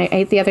walk, and then I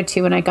ate the other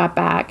 2 when I got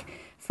back,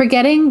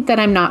 forgetting that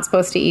I'm not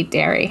supposed to eat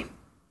dairy.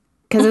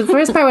 Because the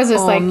first part was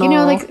just you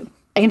know, like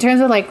in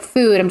terms of like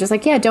food, I'm just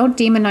like, yeah, don't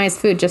demonize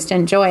food, just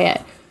enjoy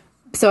it.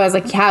 So I was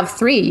like, have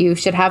 3, you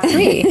should have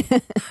 3.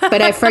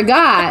 But I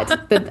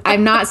forgot that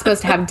I'm not supposed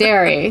to have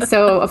dairy.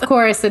 So, of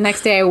course, the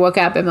next day I woke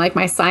up and like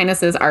my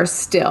sinuses are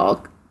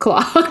still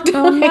clogged.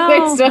 Oh,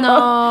 no.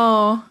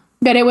 No.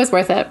 But it was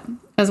worth it.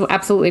 It was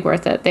absolutely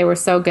worth it. They were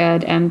so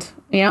good. And,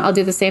 you know, I'll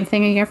do the same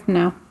thing a year from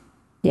now.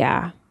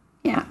 Yeah.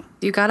 Yeah.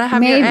 You got to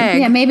have your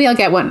egg. Yeah, maybe I'll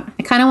get one.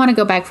 I kind of want to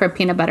go back for a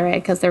peanut butter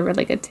egg because they're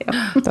really good too.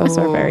 Those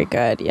are very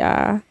good.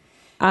 Yeah.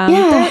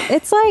 Yeah.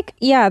 It's like,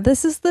 yeah,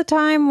 this is the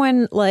time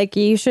when like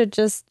you should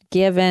just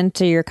give in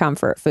to your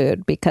comfort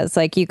food because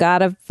like you got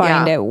to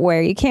find it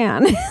where you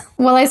can.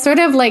 Well, I sort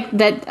of like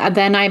that.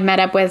 Then I met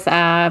up with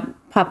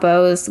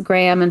Puppos,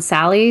 Graham and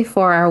Sally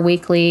for our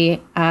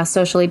weekly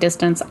socially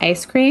distanced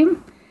ice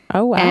cream.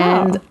 Oh, wow.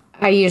 And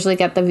I usually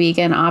get the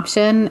vegan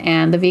option,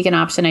 and the vegan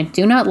option I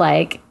do not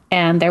like.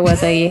 And there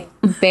was a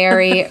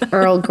berry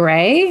Earl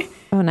Grey.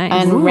 Oh, nice.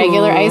 And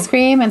regular ice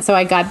cream. And so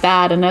I got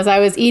that. And as I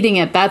was eating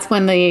it, that's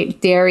when the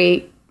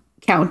dairy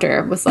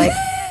counter was like,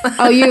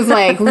 oh, you've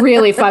like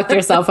really fucked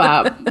yourself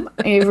up.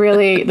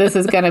 This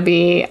is going to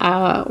be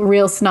a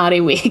real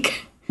snotty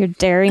week. Your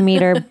dairy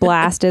meter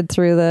blasted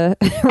through the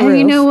roof. And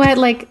you know what?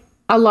 Like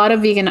a lot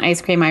of vegan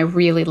ice cream I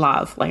really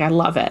love. Like I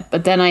love it.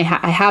 But then I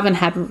haven't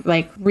had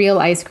like real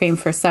ice cream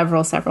for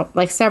several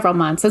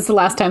months. Since the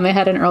last time they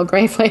had an Earl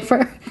Grey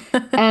flavor.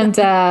 And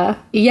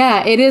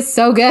yeah, it is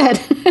so good.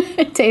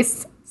 It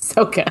tastes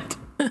so good.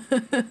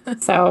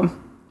 So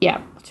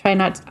yeah,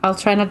 I'll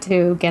try not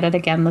to get it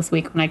again this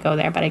week when I go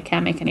there, but I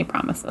can't make any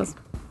promises.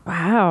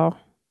 Wow.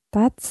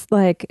 That's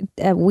like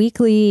a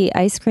weekly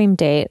ice cream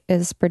date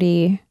is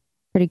pretty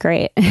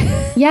great.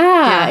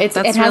 Yeah, it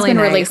has really been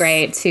really nice.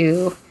 great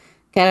to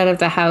get out of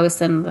the house.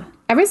 And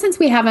ever since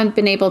we haven't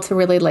been able to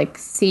really like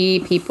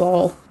see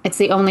people, it's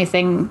the only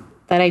thing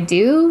that I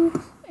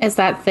do is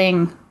that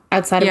thing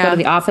outside of go to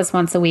the office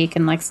once a week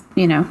and like,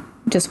 you know,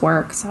 just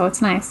work. So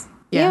it's nice.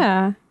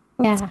 Yeah.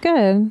 That's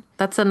good.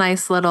 That's a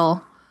nice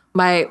little,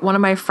 one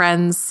of my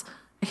friends,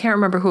 I can't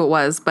remember who it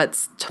was,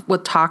 but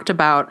talked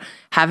about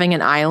having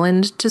an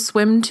island to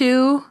swim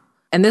to.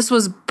 And this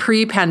was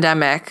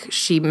pre-pandemic.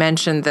 She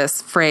mentioned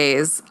this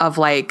phrase of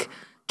like,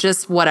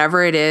 just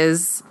whatever it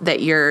is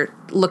that you're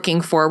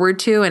looking forward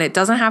to. And it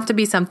doesn't have to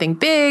be something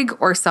big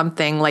or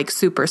something like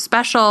super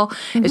special.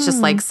 Mm-hmm. It's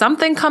just like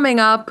something coming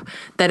up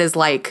that is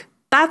like,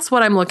 that's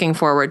what I'm looking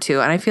forward to.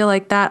 And I feel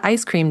like that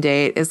ice cream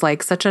date is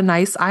like such a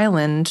nice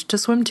island to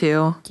swim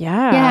to.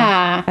 Yeah.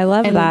 Yeah. I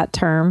love that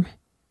term.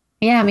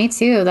 Yeah, me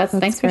too.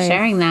 Thanks for great.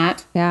 sharing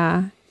that.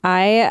 Yeah.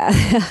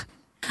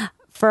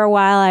 For a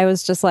while, I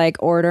was just like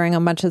ordering a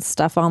bunch of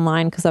stuff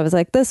online because I was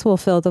like, this will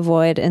fill the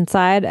void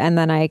inside. And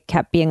then I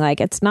kept being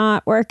like, it's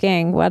not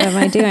working. What am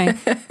I doing?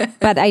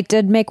 But I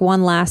did make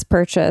one last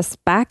purchase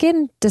back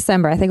in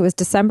December. I think it was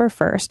December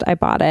 1st. I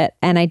bought it.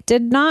 And I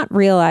did not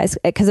realize,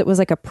 because it was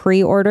like a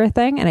pre-order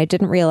thing. And I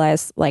didn't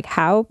realize like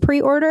how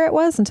pre-order it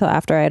was until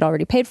after I had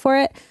already paid for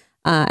it.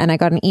 And I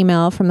got an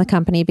email from the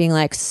company being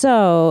like,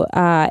 so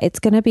it's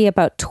going to be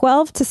about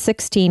 12 to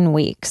 16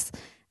 weeks.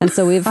 And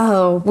so we've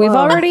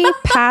already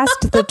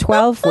passed the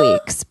 12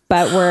 weeks,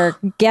 but we're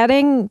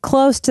getting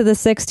close to the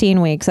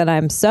 16 weeks. And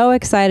I'm so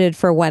excited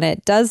for when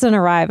it doesn't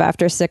arrive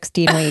after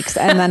 16 weeks.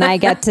 And then I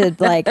get to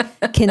like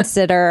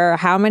consider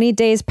how many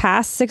days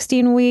past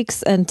 16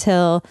 weeks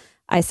until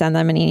I send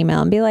them an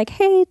email and be like,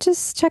 hey,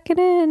 just checking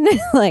in.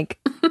 Like,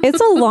 it's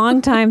a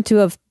long time to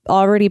have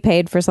already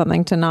paid for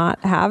something to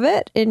not have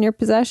it in your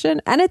possession.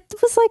 And it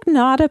was like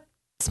not a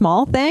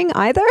small thing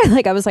either.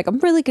 Like, I was like, I'm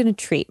really going to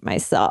treat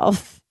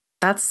myself.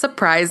 That's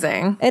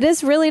surprising. It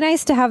is really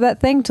nice to have that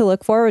thing to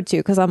look forward to,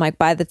 because I'm like,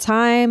 by the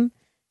time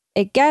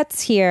it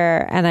gets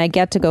here and I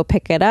get to go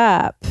pick it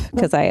up,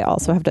 because I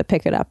also have to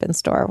pick it up in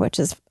store, which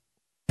is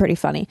pretty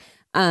funny.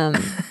 I'm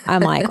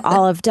like,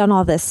 I'll have done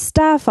all this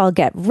stuff. I'll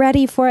get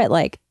ready for it.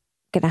 Like,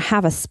 gonna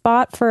have a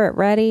spot for it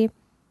ready.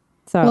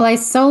 So, well, I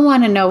so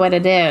want to know what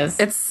it is.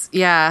 It's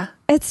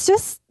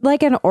just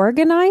like an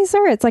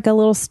organizer. It's like a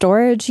little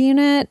storage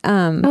unit.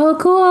 Oh,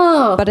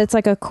 cool. But it's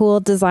like a cool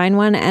design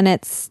one. And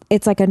it's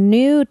like a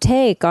new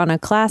take on a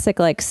classic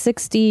like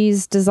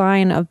 60s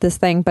design of this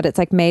thing. But it's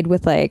like made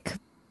with like,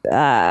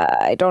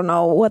 I don't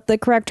know what the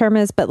correct term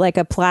is, but like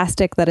a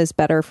plastic that is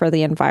better for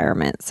the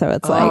environment. So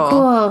it's like,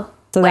 cool.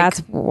 So like that's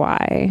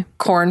why.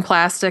 Corn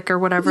plastic or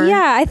whatever.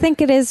 Yeah, I think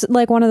it is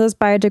like one of those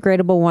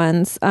biodegradable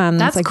ones.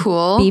 That's like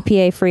cool.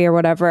 BPA free or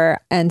whatever.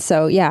 And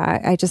so, yeah,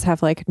 I just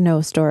have like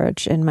no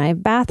storage in my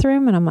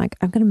bathroom. And I'm like,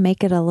 I'm going to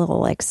make it a little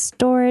like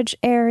storage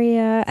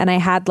area. And I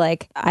had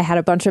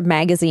a bunch of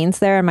magazines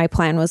there. And my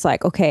plan was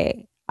like,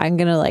 okay, I'm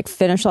going to like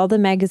finish all the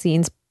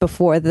magazines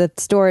before the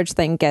storage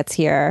thing gets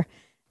here.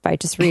 If I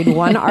just read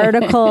one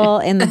article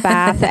in the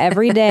bath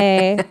every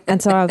day.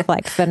 And so I've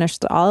like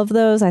finished all of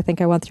those. I think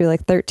I went through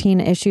like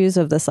 13 issues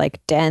of this like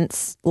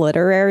dense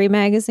literary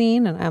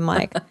magazine. And I'm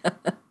like,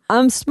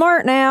 I'm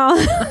smart now.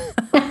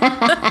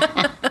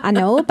 I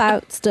know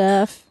about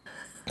stuff.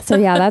 So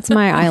yeah, that's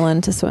my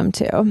island to swim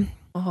to.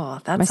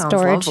 Oh, that my sounds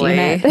storage lovely.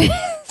 unit.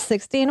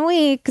 16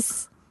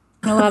 weeks.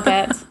 I love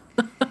it.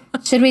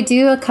 Should we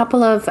do a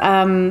couple of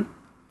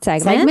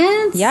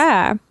segments?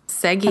 Yeah.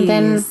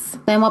 And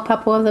then we'll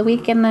couple of the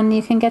week and then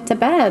you can get to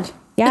bed.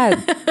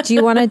 Yeah. Do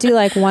you want to do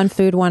like one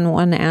food,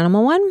 one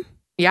animal one?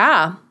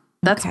 Yeah,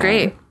 that's Okay.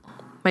 great.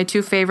 My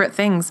two favorite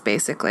things,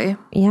 basically.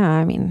 Yeah.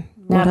 I mean,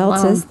 Not what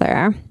else alone. is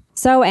there?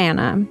 So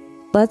Anna,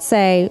 let's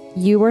say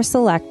you were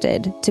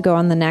selected to go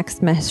on the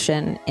next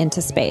mission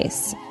into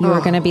space. You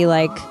were going to be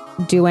like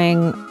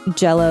doing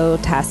Jell-O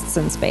tests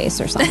in space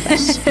or something.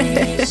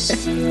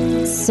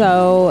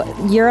 So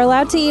you're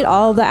allowed to eat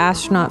all the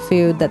astronaut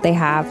food that they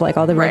have, like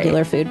all the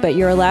regular food, but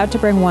you're allowed to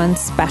bring one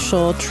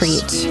special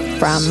treat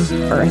from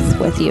Earth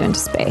with you into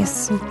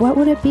space. What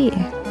would it be?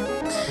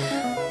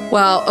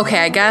 Well,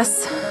 okay, I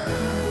guess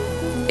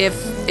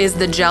is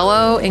the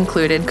Jell-O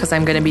included, because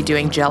I'm going to be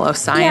doing Jell-O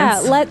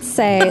science. Yeah, let's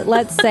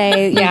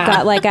say you've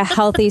got like a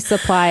healthy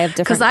supply of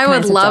different Because I would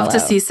kinds of love to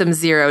Jell-O. see some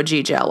zero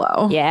G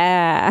Jell-O.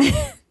 Yeah.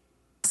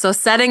 So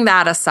setting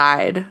that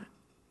aside,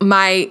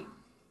 my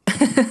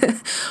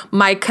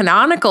my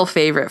canonical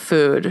favorite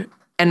food,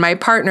 and my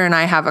partner and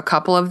I have a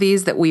couple of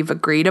these that we've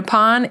agreed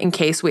upon in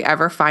case we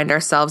ever find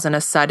ourselves in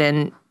a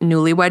sudden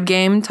newlywed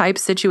game type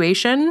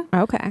situation.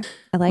 Okay.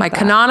 I like My that.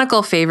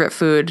 canonical favorite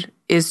food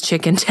is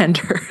chicken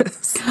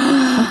tenders.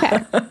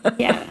 Okay.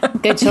 Yeah.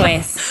 Good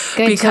choice.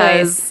 Good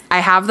because choice.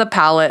 I have the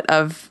palate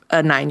of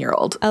a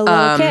 9-year-old. A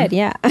little kid,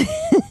 yeah.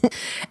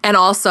 And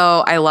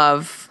also I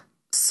love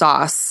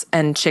sauce,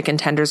 and chicken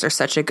tenders are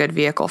such a good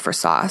vehicle for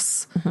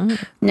sauce.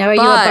 Now, are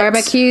you a But-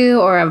 barbecue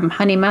or a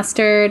honey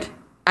mustard?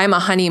 I'm a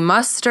honey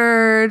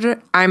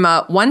mustard.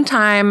 One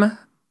time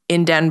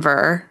in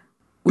Denver,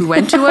 we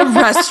went to a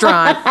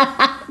restaurant.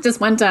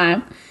 Just one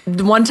time.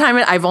 One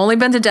time, I've only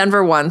been to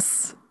Denver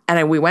once,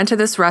 and we went to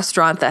this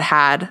restaurant that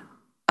had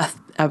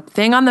a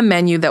thing on the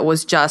menu that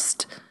was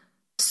just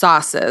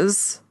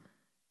sauces,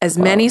 as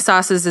many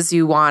sauces as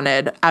you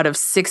wanted out of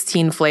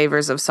 16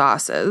 flavors of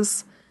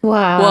sauces.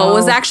 Wow. Well, it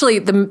was actually,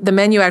 the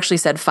menu actually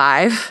said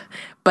 5,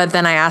 but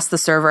then I asked the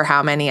server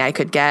how many I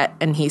could get,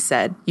 and he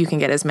said, you can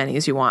get as many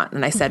as you want.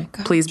 And I said,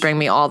 please bring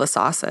me all the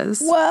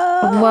sauces.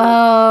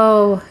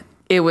 Whoa.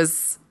 It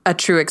was a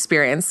true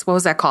experience. What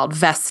was that called?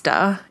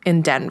 Vesta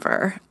in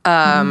Denver.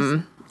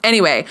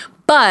 Anyway,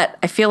 but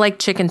I feel like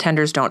chicken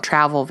tenders don't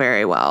travel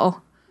very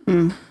well.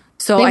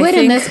 So They I would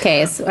think, in this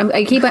case.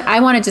 I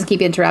want to just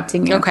keep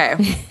interrupting you. okay.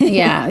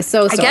 Yeah.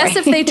 So I sorry. guess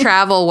if they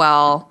travel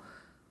well,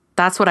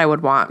 that's what I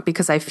would want,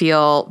 because I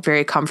feel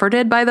very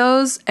comforted by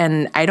those,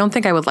 and I don't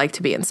think I would like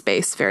to be in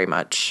space very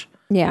much.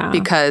 Yeah.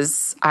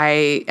 because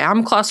I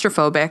am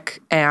claustrophobic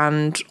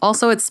and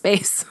also it's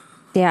space.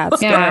 Yeah, it's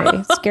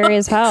scary. Scary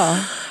as hell.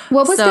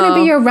 What was going to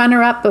be your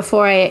runner-up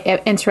before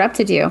I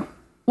interrupted you?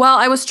 Well,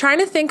 I was trying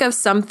to think of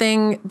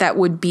something that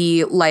would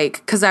be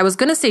like, because I was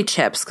going to say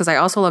chips, because I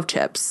also love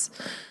chips.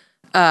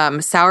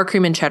 Sour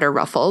cream and cheddar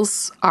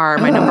Ruffles are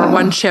my number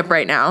one chip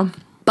right now.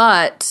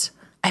 But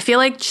I feel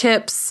like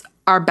chips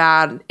are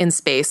bad in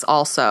space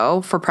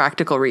also for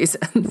practical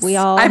reasons. We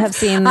all have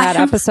seen that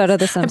episode of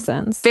The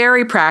Simpsons.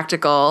 Very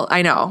practical.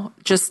 I know.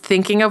 Just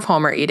thinking of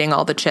Homer eating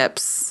all the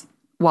chips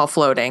while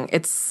floating.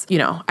 It's,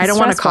 I don't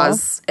want to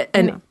cause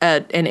an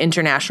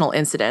international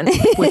incident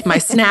with my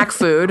snack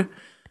food.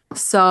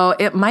 So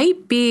it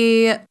might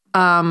be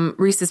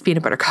Reese's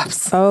Peanut Butter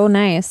Cups. Oh,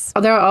 nice.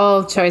 They're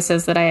all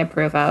choices that I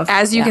approve of.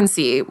 As you can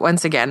see,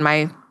 once again,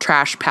 my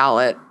trash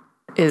palette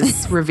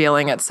is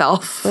revealing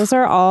itself. Those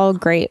are all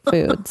great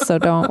foods. So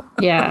don't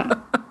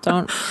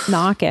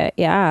knock it.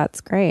 Yeah,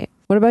 it's great.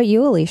 What about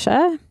you,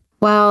 Alicia?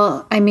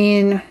 Well, I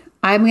mean,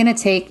 I'm going to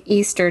take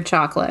Easter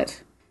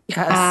chocolate.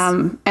 Yes.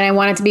 And I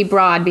want it to be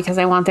broad because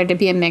I want there to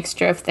be a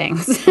mixture of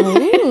things. That's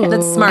smart.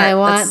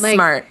 That's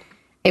smart.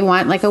 I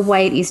want like a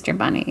white Easter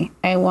bunny.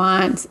 I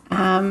want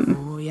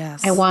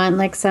yes. I want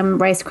like some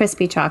Rice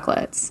Krispie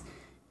chocolates.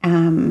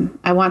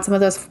 I want some of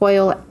those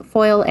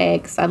foil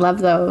eggs. I love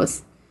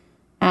those.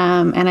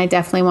 And I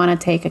definitely want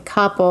to take a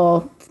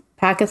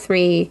pack of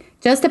 3,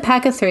 just a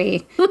pack of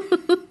 3.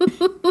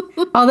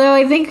 Although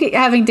I think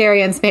having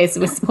dairy in space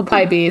will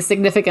probably be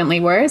significantly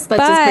worse.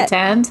 Let's just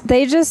pretend.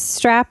 They just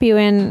strap you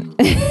in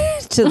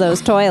to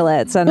those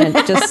toilets and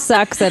it just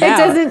sucks it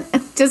out. It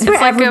doesn't, just for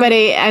like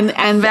everybody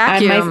and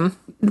vacuum.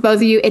 Both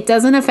of you, it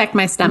doesn't affect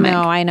my stomach.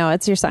 No, I know.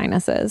 It's your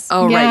sinuses.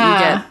 Oh, Yeah. right.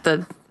 You get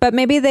the... But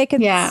maybe they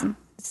could Yeah.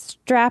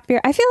 strap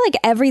your... I feel like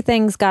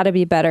everything's got to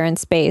be better in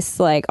space,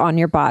 like on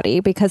your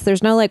body, because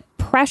there's no like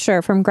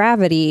pressure from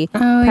gravity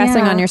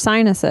pressing on your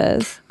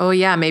sinuses. Oh,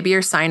 yeah. Maybe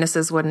your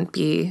sinuses wouldn't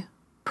be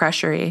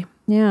pressury.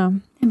 Yeah.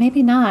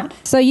 Maybe not.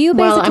 So you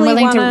basically I'm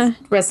willing wanna, to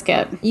risk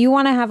it. you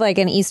want to have like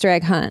an Easter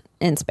egg hunt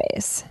in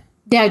space.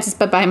 Yeah, just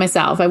but by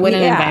myself. I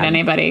wouldn't Yeah. invite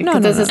anybody. No,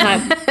 Because no, this is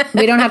not,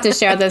 we don't have to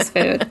share this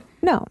food.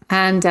 No.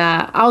 And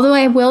although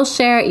I will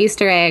share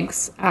Easter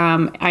eggs,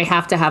 I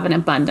have to have an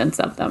abundance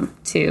of them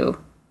too.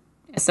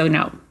 So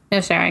no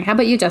sharing. How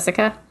about you,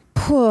 Jessica?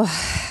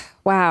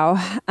 Wow.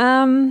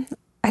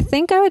 I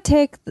think I would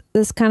take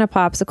this kind of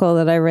popsicle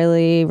that I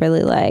really,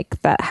 really like.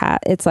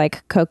 It's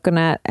like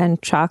coconut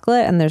and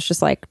chocolate, and there's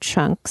just like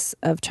chunks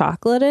of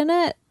chocolate in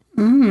it.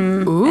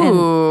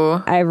 Ooh.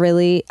 And I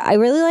really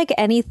like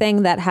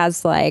anything that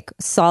has like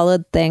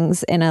solid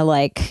things in a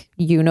like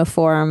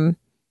uniform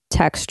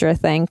texture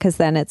thing, because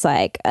then it's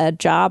like a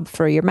job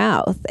for your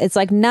mouth. It's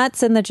like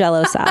nuts in the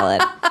Jell-O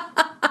salad.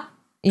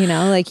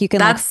 Like you can.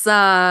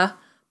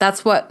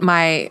 That's what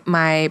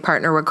my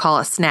partner would call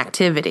a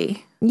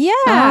snacktivity. Yeah.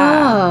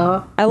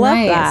 Oh, I love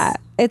nice.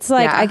 that. It's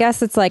like, Yeah. I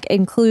guess it's like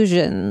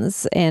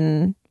inclusions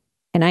in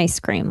ice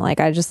cream. Like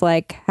I just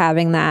like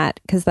having that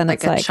because then Like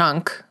it's a like,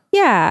 chunk.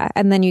 yeah.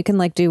 And then you can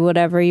like do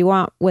whatever you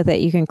want with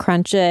it. You can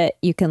crunch it.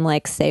 You can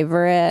like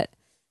savor it.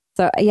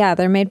 So yeah,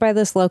 they're made by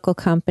this local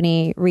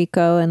company,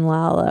 Rico and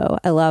Lalo.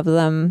 I love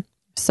them.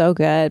 So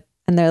good.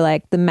 And they're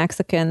like the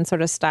Mexican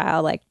sort of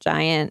style, like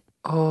giant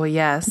Oh,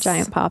 yes.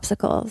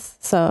 popsicles.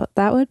 So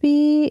that would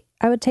be,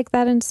 I would take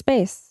that into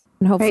space.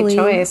 And hopefully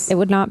choice. it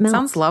would not melt.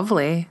 Sounds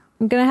lovely.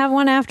 I'm going to have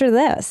one after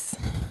this.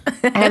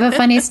 I have a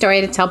funny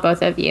story to tell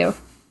both of you.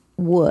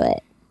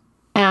 What?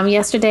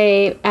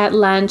 Yesterday at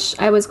lunch,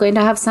 I was going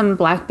to have some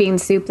black bean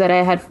soup that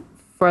I had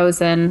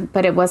frozen,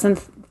 but it wasn't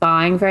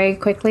thawing very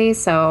quickly.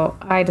 So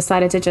I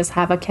decided to just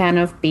have a can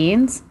of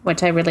beans,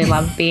 which I really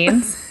love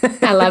beans.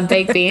 I love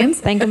baked beans.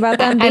 Think about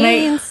them And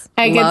beans.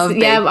 I Love get,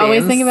 yeah, I'm baked always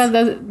beans. thinking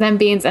about them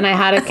beans. And I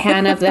had a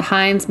can of the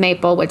Heinz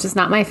maple, which is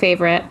not my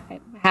favorite. I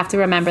have to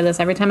remember this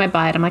every time I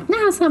buy it. I'm like,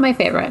 no, it's not my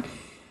favorite.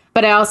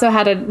 But I also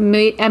had a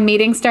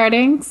meeting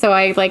starting. So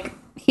I like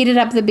heated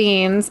up the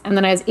beans and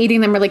then I was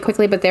eating them really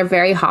quickly, but they're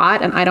very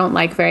hot. And I don't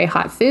like very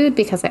hot food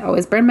because I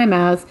always burn my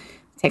mouth.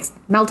 It takes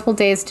multiple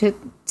days to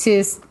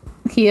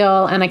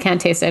heal and I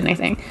can't taste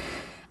anything.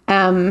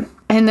 And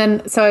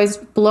then, so I was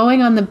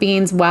blowing on the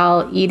beans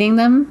while eating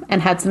them and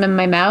had some in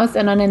my mouth,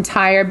 and an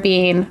entire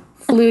bean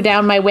flew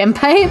down my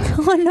windpipe.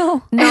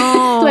 Oh,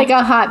 no. Like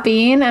a hot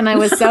bean. And I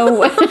was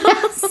so,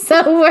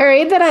 so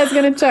worried that I was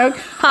going to choke.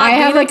 I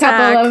have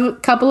bean a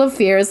couple of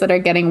fears that are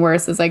getting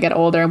worse as I get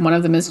older. And one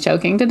of them is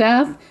choking to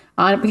death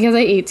because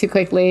I eat too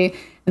quickly.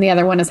 And the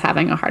other one is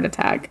having a heart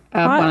attack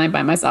when I'm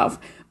by myself.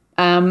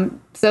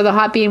 So the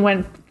hot bean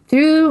went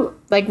through,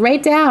 like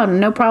right down,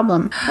 no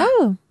problem.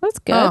 Oh, that's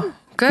good. Oh,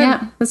 good.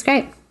 Yeah, that's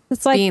great.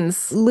 It's like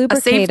Beans.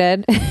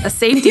 lubricated. A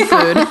safety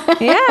food.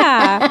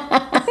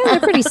 Yeah, they're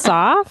pretty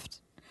soft.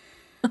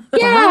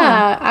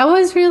 Yeah, I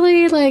was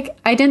really like,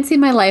 I didn't see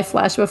my life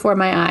flash before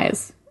my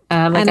eyes.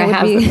 Like And it I would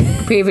have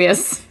be-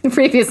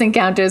 previous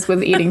encounters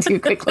with eating too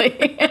quickly.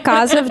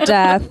 Cause of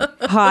death,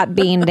 hot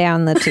bean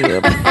down the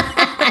tube.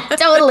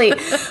 Totally.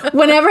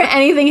 Whenever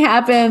anything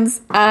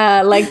happens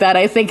like that,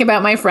 I think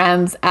about my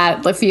friends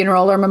at the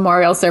funeral or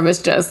memorial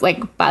service just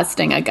like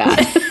busting a gut.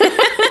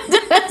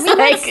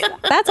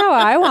 That's how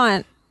I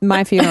want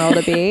my funeral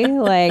to be.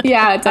 Like,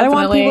 yeah, I don't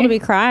want definitely. people to be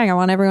crying. I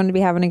want everyone to be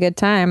having a good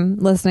time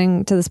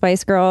listening to the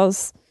Spice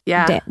Girls.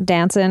 Yeah.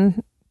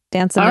 Dancing.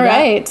 All it up.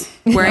 right.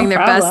 Wearing No their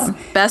problem.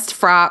 best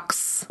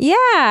frocks,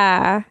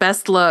 Yeah.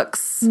 best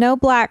looks. No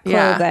black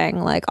Yeah.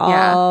 clothing. Like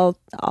all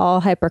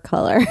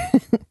hypercolor.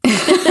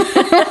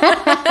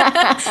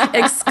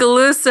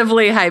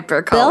 Exclusively They'll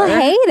hypercolor.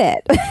 hate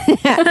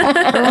it.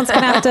 Everyone's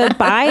gonna have to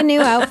buy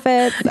new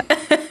outfits.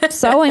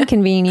 So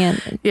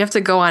inconvenient. You have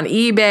to go on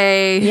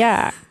eBay.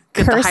 Yeah.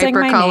 Get the Cursing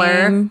my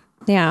hypercolor. name.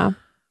 Yeah.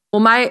 Well,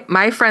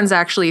 my friends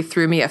actually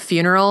threw me a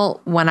funeral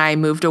when I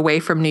moved away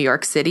from New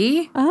York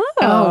City. Oh,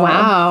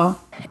 wow.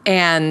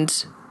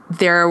 And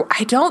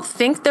I don't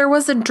think there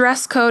was a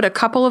dress code. A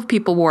couple of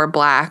people wore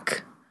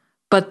black.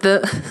 But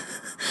the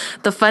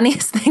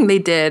funniest thing they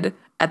did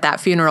at that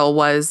funeral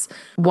was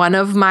one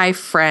of my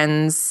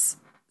friends,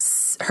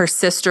 her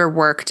sister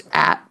worked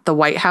at the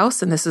White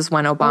House, and this is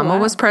when Obama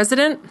was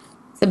president.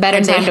 It's a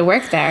better time to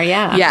work there.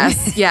 Yeah.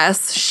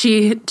 Yes.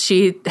 She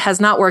has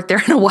not worked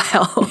there in a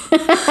while.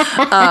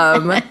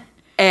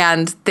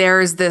 And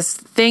there's this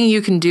thing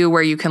you can do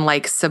where you can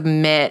like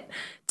submit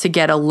to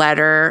get a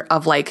letter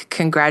of like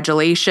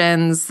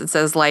congratulations. It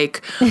says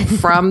like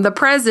from the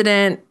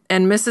president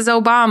and Mrs.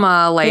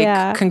 Obama,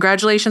 like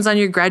congratulations on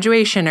your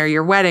graduation or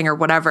your wedding or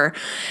whatever.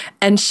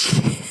 And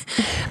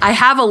I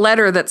have a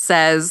letter that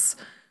says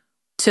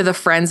to the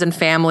friends and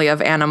family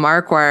of Anna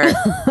Marquardt,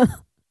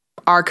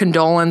 our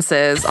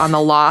condolences on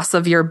the loss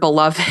of your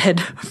beloved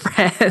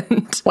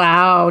friend.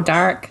 Wow.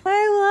 Dark.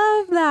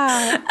 I love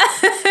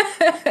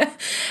that.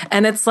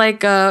 And it's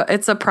like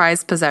it's a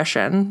prized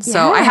possession.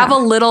 So I have a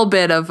little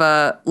bit of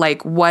a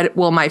like, what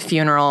will my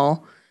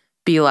funeral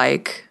be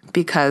like?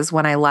 Because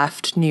when I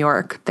left New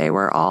York, they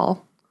were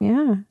all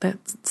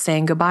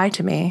saying goodbye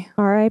to me.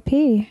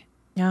 R.I.P.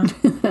 Yeah.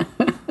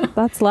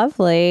 That's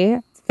lovely.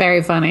 It's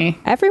very funny.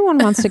 Everyone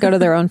wants to go to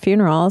their own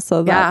funeral,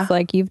 so that's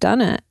like you've done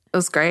it. It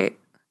was great.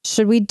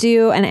 Should we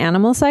do an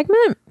animal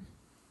segment?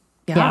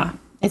 Yeah.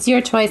 It's your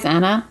choice,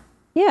 Anna.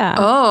 Yeah.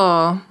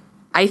 Oh,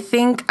 I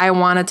think I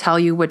want to tell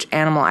you which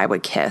animal I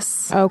would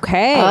kiss.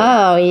 Okay.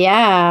 Oh,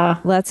 yeah.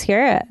 Let's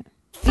hear it.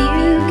 If you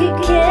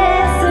could kiss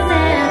an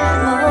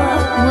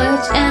animal,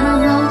 which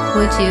animal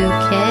would you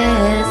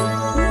kiss?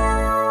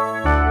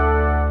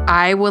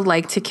 I would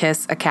like to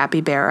kiss a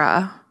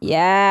capybara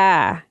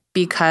Yeah.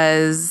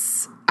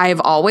 because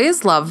I've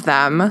always loved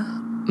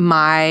them.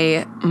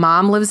 My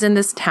mom lives in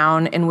this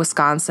town in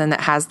Wisconsin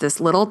that has this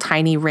little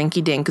tiny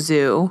rinky-dink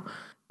zoo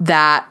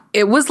that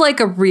it was like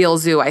a real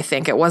zoo, I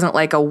think. It wasn't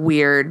like a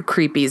weird,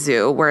 creepy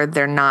zoo where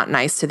they're not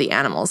nice to the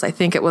animals. I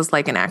think it was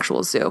like an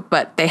actual zoo.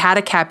 But they had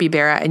a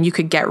capybara and you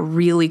could get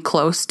really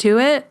close to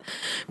it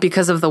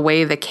because of the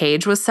way the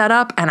cage was set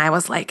up. And I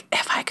was like,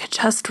 if I could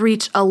just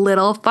reach a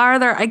little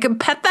farther, I could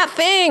pet that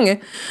thing.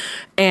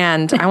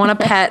 And I want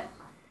to pet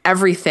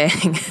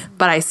everything,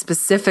 but I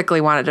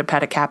specifically wanted to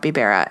pet a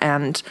capybara.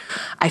 And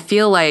I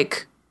feel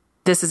like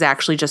this is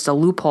actually just a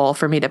loophole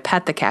for me to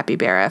pet the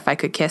capybara if I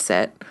could kiss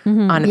it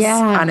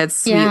on its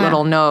sweet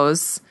little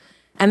nose.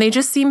 And they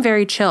just seem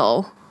very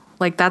chill.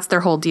 Like that's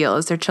their whole deal,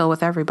 is they're chill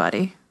with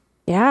everybody.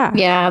 Yeah.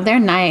 Yeah, they're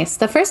nice.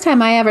 The first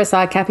time I ever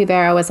saw a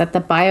capybara was at the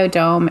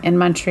Biodome in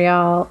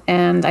Montreal,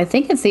 and I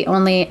think it's the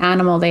only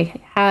animal they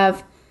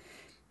have.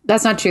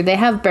 That's not true. They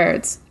have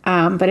birds,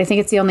 but I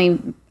think it's the only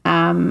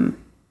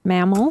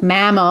Mammal.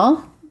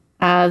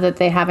 that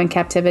they have in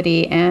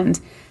captivity. And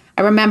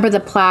I remember the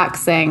plaque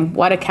saying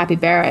what a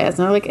capybara is,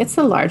 and they're like, it's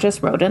the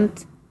largest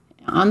rodent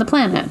on the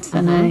planet,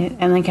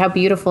 and like how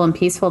beautiful and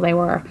peaceful they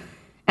were.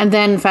 And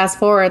then fast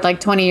forward like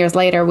 20 years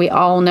later, we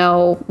all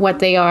know what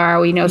they are.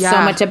 We know so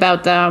much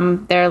about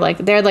them. They're like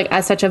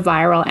such a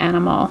viral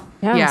animal.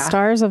 Yeah.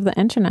 Stars of the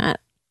internet.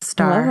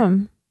 I love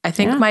them. I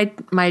think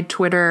my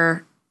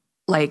Twitter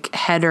like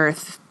header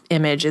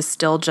image is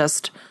still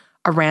just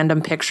a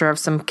random picture of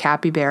some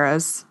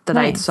capybaras that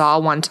I saw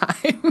one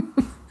time.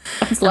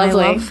 It's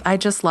lovely. I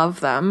just love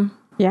them.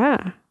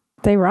 Yeah.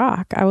 They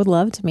rock. I would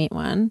love to meet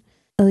one.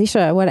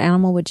 Alicia, what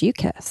animal would you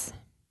kiss?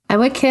 I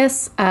would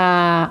kiss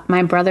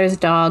my brother's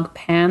dog,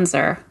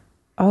 Panzer.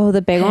 Oh,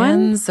 the big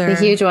one? The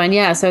huge one,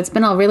 yeah. So it's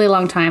been a really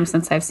long time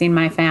since I've seen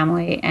my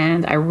family,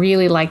 and I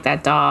really like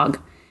that dog.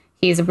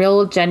 He's a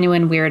real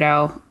genuine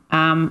weirdo,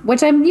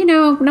 which I'm,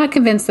 not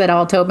convinced that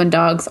all Tobin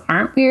dogs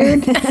aren't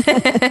weird, or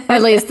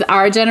at least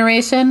our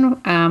generation.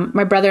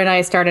 My brother and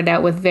I started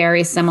out with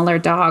very similar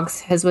dogs.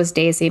 His was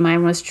Daisy,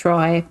 mine was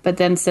Troy. But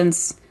then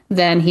since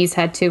then, he's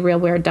had two real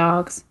weird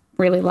dogs.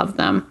 Really love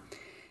them.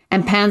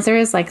 And Panzer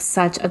is like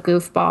such a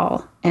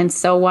goofball and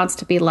so wants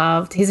to be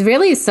loved. He's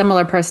really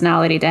similar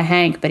personality to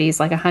Hank, but he's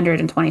like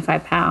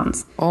 125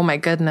 pounds. Oh my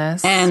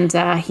goodness. And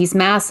he's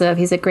massive.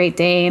 He's a Great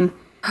Dane,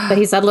 but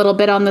he's a little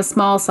bit on the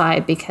small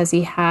side because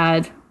he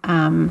had,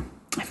 I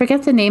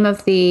forget the name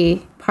of the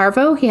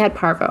Parvo. He had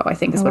Parvo, I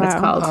think is what it's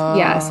called.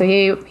 Yeah, so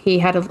he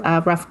had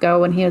a rough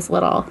go when he was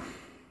little.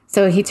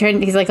 So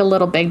he's like a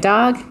little big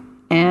dog,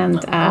 and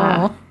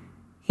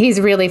he's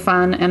really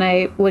fun, and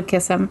I would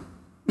kiss him.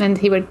 And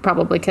he would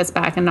probably kiss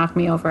back and knock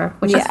me over,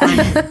 which is fun.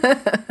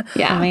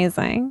 Yeah.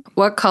 Amazing.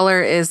 What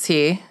color is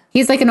he?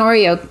 He's like an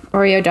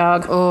Oreo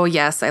dog. Oh,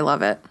 yes, I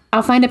love it.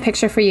 I'll find a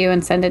picture for you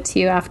and send it to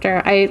you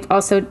after. I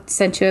also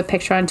sent you a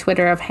picture on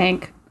Twitter of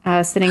Hank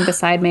sitting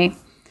beside me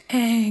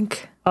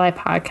Hank. while I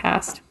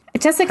podcast.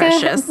 Jessica,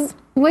 Precious.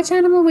 which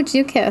animal would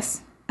you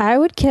kiss? I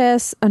would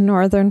kiss a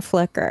northern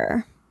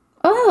flicker.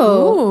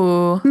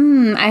 Oh,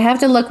 Ooh. I have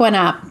to look one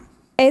up.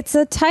 It's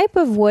a type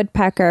of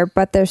woodpecker,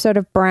 but they're sort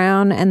of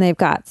brown and they've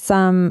got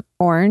some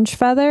orange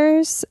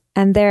feathers,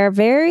 and they're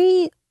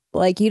very,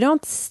 like, you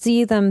don't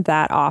see them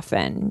that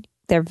often.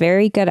 They're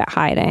very good at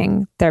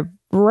hiding. They're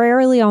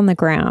rarely on the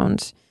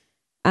ground.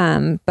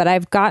 But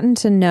I've gotten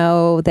to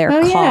know their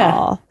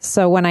call. Yeah.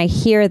 So when I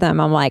hear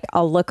them, I'm like,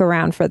 I'll look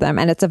around for them.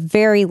 And it's a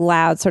very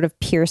loud, sort of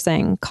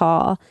piercing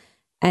call.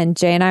 And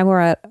Jay and I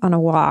were on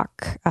a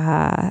walk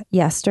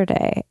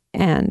yesterday,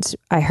 and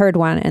I heard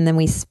one, and then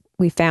we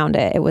found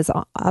it. It was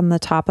on the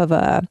top of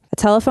a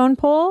telephone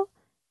pole,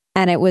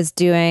 and it was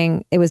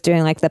doing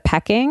like the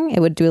pecking. It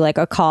would do like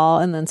a call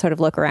and then sort of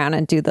look around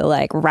and do the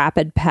like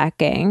rapid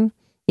pecking.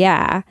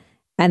 Yeah.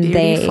 And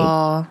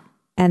Beautiful.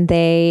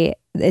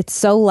 it's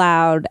so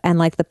loud, and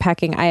like the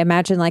pecking, I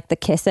imagine like the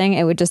kissing,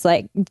 it would just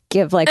like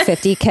give like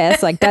 50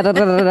 kiss, like da da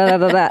da da da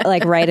da da,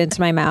 like right into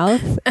my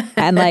mouth,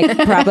 and like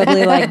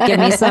probably like give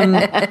me some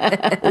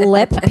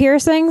lip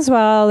piercings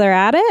while they're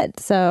at it.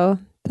 So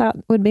that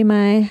would be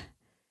my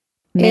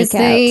Is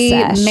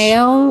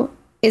the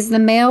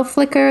male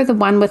flicker the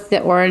one with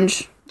the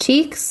orange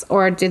cheeks,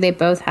 or do they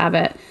both have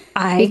it?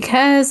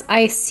 Because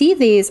I see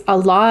these a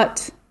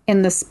lot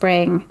in the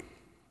spring,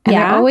 and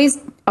they're always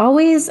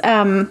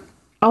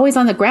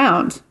on the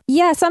ground.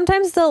 Yeah,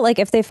 sometimes they'll, like,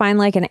 if they find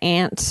like an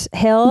ant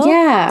hill,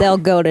 they'll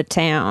go to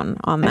town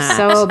on that.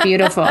 So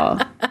beautiful.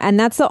 And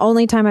that's the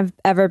only time I've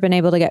ever been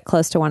able to get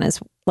close to one,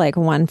 is like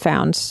one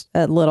found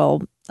a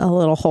little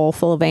hole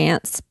full of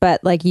ants,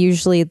 but like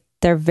usually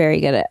they're very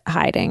good at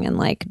hiding and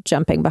like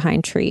jumping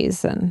behind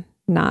trees and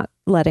not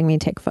letting me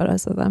take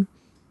photos of them.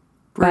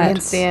 I can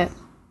see it.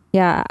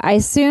 Yeah, I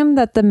assume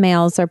that the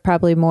males are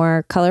probably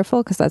more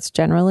colorful because that's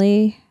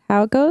generally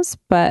how it goes.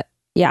 But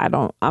yeah,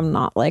 I'm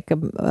not like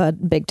a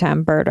big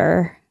time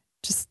birder.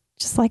 Just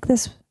like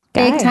this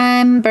guy. Big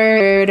time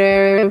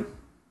birder.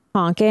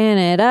 Honking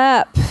it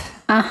up.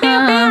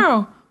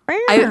 Uh-huh.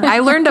 I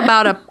learned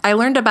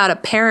about a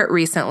parrot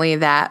recently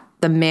that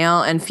the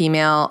male and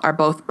female are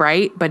both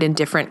bright, but in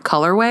different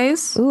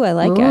colorways. Ooh, I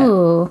like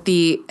it.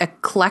 The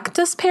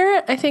Eclectus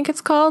parrot, I think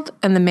it's called.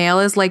 And the male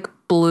is like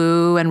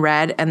blue and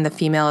red, and the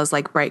female is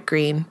like bright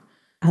green.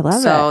 I love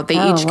it. So they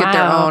each get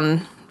their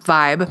own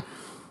vibe.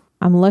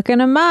 I'm looking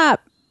them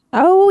up.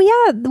 Oh,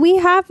 yeah. We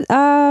have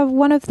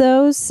one of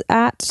those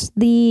at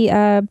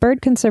the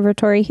bird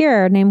conservatory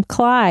here named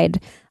Clyde.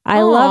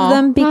 I love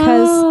them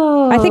because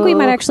I think we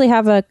might actually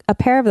have a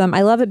pair of them.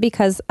 I love it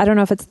because I don't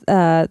know if it's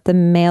the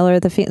male or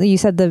the female. You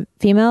said the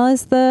female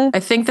is I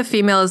think the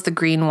female is the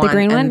green one.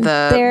 And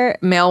the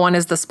male one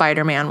is the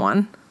Spider-Man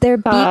one. Their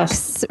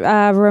beaks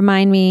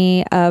remind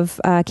me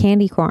of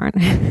candy corn.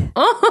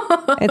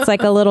 It's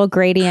like a little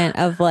gradient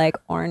of like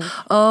orange.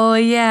 Oh,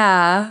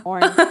 yeah.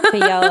 Orange to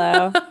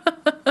yellow.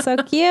 So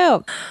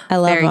cute. I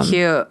love them. Very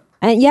cute.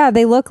 And yeah,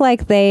 they look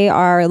like they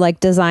are like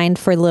designed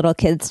for little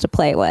kids to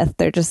play with.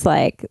 They're just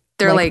like...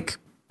 They're like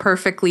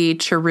perfectly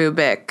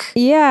cherubic.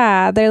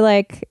 Yeah, they're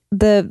like...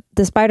 The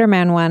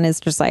Spider-Man one is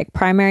just like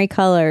primary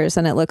colors,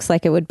 and it looks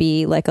like it would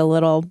be like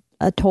a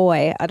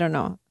toy. I don't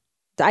know.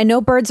 I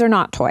know birds are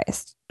not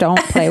toys.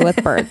 Don't play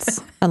with birds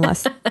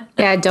unless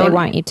they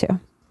want you to.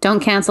 Don't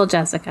cancel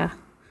Jessica.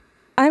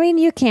 I mean,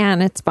 you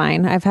can. It's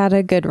fine. I've had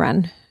a good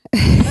run.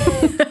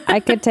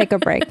 I could take a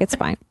break. It's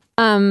fine.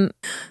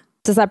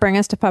 Does that bring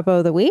us to Puppo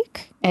of the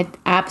Week? It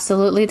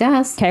absolutely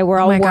does. Okay, we're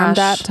all warmed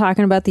up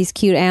talking about these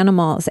cute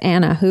animals.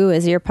 Anna, who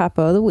is your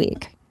Puppo of the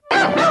Week?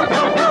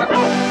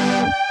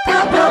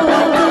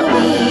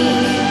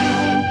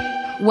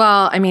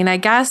 Well, I mean, I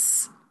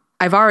guess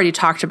I've already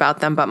talked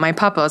about them, but my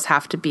puppos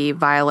have to be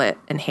Violet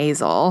and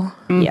Hazel.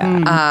 Mm-hmm.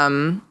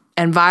 Yeah.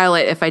 And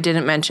Violet, if I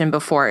didn't mention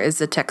before,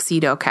 is a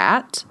tuxedo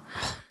cat.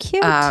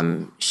 Cute.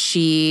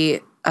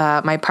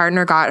 My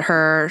partner got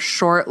her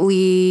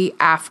shortly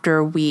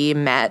after we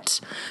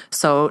met.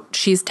 So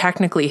she's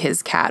technically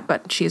his cat,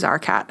 but she's our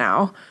cat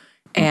now.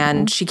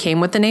 And she came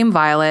with the name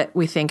Violet.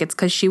 We think it's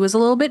because she was a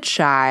little bit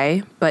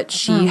shy, but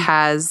she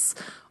has,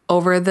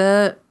 over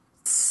the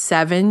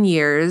 7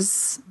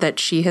 years that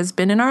she has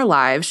been in our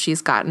lives,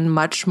 she's gotten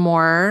much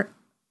more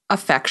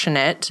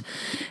affectionate.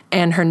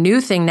 And her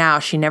new thing now,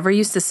 she never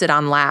used to sit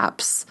on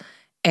laps.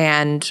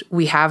 And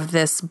we have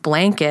this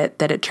blanket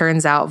that it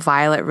turns out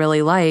Violet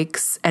really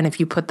likes. And if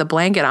you put the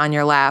blanket on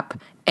your lap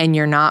and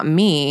you're not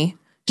me,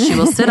 she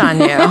will sit on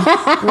you.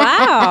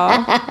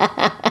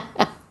 Wow.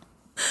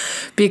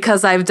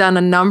 Because I've done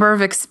a number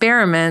of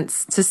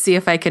experiments to see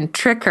if I can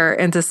trick her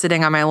into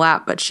sitting on my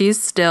lap. But she's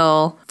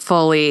still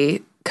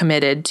fully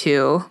committed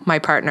to my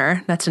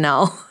partner,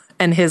 Netanel.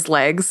 and his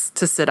legs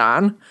to sit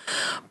on.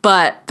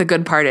 But the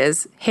good part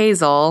is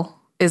Hazel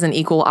is an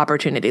equal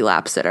opportunity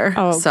lap sitter.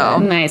 Oh, so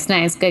Nice.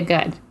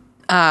 Good.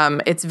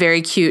 it's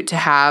very cute to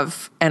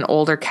have an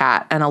older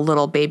cat and a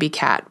little baby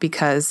cat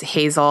because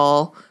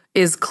Hazel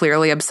is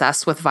clearly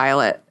obsessed with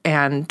Violet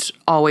and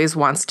always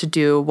wants to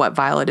do what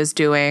Violet is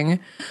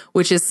doing,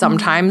 which is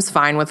sometimes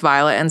fine with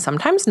Violet and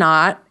sometimes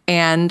not.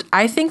 And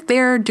I think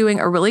they're doing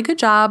a really good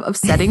job of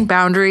setting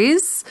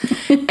boundaries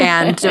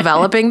and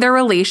developing their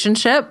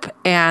relationship.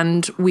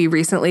 And we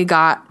recently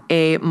got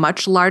a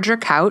much larger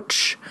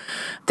couch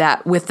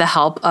that, with the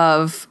help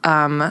of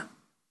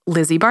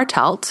Lizzie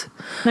Bartelt,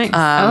 Nice.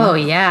 Oh,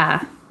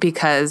 yeah.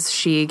 because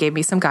she gave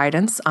me some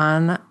guidance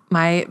on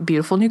my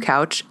beautiful new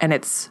couch, and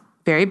it's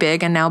very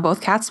big, and now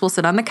both cats will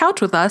sit on the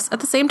couch with us at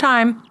the same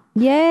time.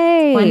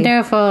 Yay.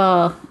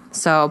 Wonderful.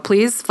 So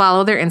please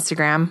follow their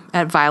Instagram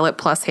at Violet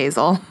plus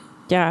Hazel.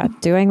 Yeah,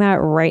 doing that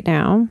right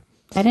now.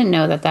 I didn't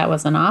know that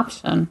was an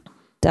option.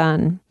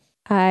 Done.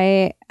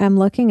 I am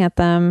looking at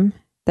them.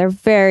 They're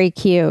very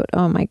cute.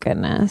 Oh my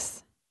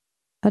goodness.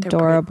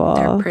 Adorable.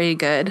 They're pretty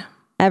good.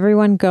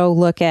 Everyone go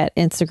look at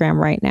Instagram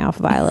right now,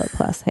 Violet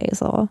plus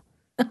Hazel.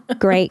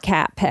 Great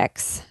cat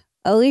pics.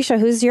 Alicia,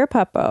 who's your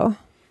puppo?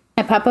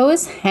 My puppo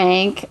is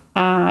Hank,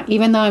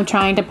 even though I'm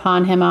trying to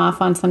pawn him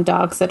off on some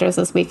dog sitters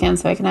this weekend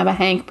so I can have a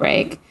Hank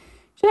break,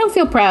 which I don't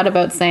feel proud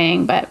about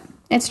saying, but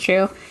it's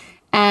true.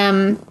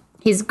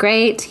 He's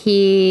great.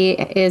 He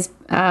is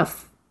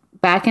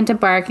back into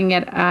barking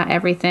at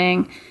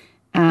everything,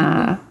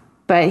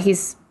 but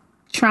he's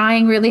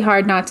trying really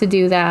hard not to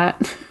do that.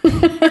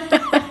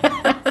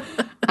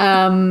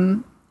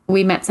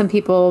 We met some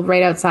people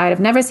right outside. I've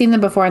never seen them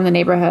before in the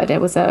neighborhood. It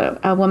was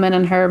a woman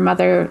and her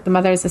mother. The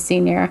mother is a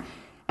senior.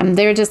 And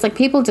they're just like,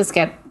 people just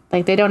get,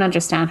 like, they don't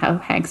understand how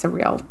Hank's a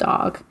real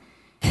dog.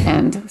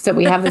 And so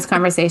we have this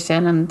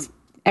conversation, and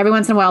every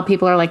once in a while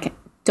people are like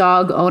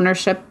dog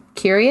ownership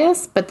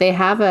curious, but they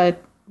have a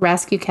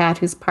rescue cat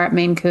who's part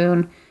Maine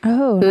Coon.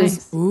 Oh,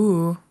 who's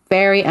nice.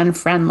 very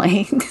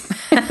unfriendly.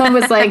 I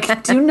was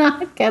like, do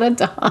not get a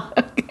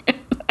dog.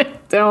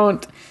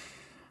 Don't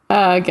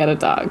get a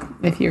dog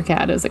if your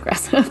cat is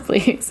aggressive,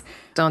 please.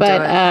 Don't do it.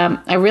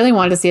 I really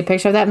wanted to see a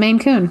picture of that Maine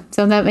Coon.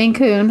 So that Maine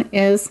Coon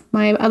is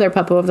my other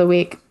puppo of the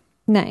week.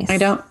 Nice. I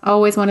don't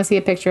always want to see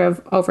a picture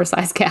of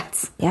oversized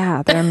cats.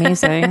 Yeah, they're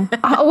amazing.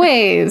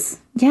 Always.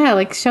 Yeah,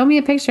 like show me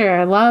a picture.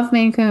 I love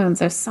Maine Coons.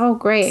 They're so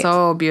great.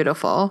 So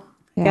beautiful.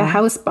 Like a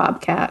house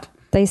bobcat.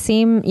 They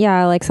seem,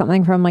 like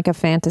something from like a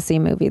fantasy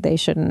movie. They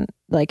shouldn't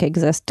like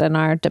exist in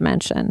our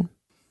dimension,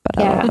 but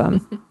I love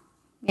them.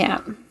 Yeah.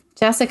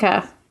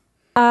 Jessica.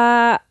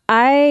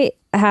 I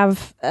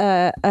have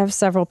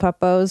several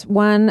puppos.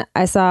 One,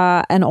 I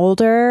saw an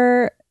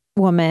older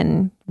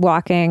woman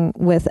walking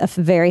with a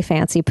very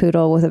fancy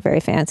poodle with a very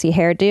fancy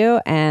hairdo,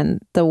 and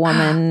the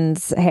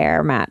woman's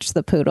hair matched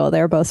the poodle.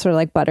 They were both sort of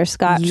like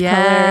butterscotch colored.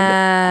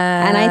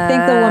 And I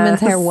think the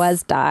woman's hair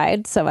was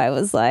dyed. So I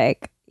was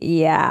like,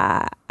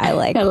 yeah, I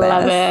like this. I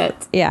love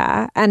it.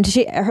 Yeah. And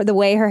the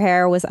way her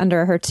hair was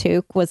under her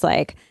toque was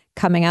like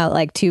coming out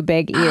like two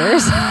big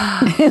ears.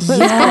 It was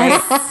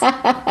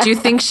great. Do you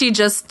think she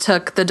just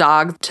took the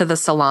dog to the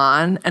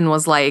salon and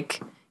was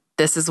like,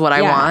 this is what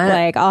I want?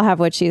 Like, I'll have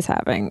what she's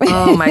having.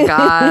 Oh my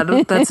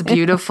God. That's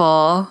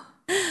beautiful.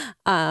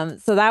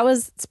 So that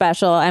was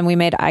special. And we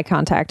made eye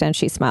contact and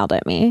she smiled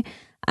at me.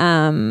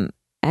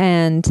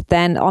 And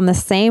then on the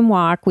same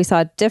walk, we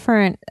saw a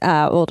different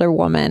older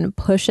woman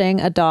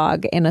pushing a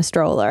dog in a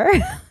stroller.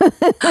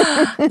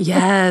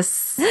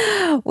 Yes.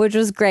 Which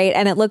was great.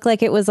 And it looked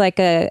like it was like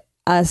a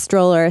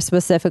stroller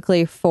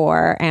specifically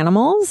for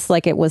animals.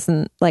 Like it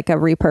wasn't like a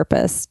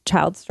repurposed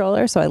child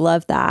stroller. So I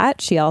love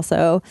that.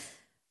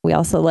 We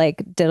also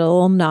like did a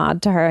little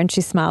nod to her and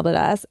she smiled at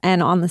us.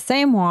 And on the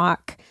same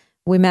walk,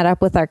 we met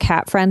up with our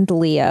cat friend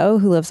Leo,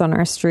 who lives on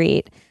our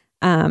street.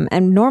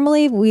 And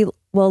normally we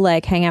will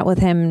like hang out with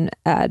him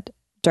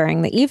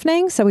during the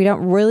evening. So we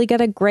don't really get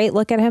a great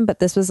look at him. But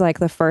this was like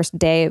the first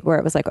day where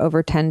it was like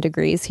over 10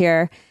 degrees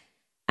here.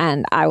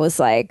 And I was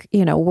like,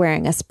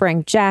 wearing a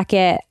spring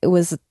jacket. It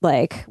was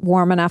like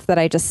warm enough that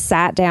I just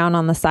sat down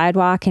on the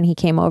sidewalk and he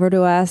came over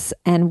to us.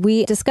 And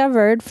we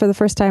discovered for the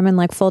first time in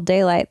like full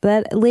daylight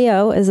that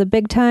Leo is a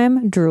big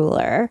time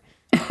drooler.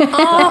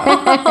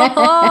 That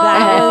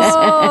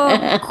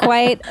was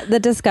quite the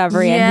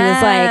discovery.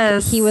 Yes.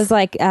 And he was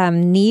like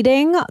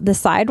kneading the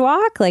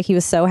sidewalk. Like he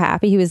was so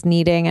happy. He was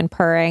kneading and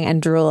purring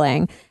and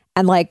drooling.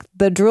 And like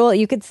the drool,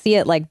 you could see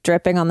it like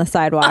dripping on the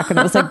sidewalk, and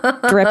it was like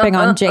dripping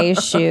on Jay's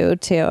shoe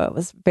too. It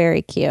was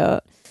very cute.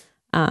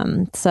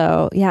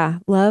 So yeah,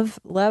 love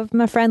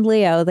my friend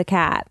Leo, the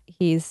cat.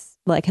 He's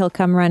like, he'll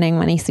come running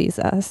when he sees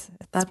us.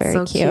 It's That's very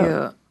so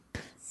cute.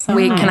 So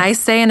Wait, nice. can I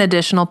say an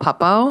additional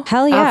puppo?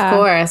 Hell yeah. Of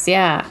course,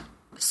 yeah.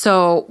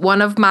 So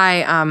one of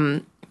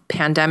my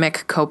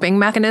pandemic coping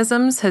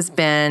mechanisms has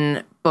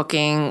been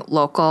booking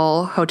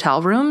local hotel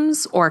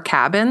rooms or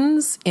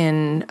cabins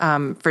in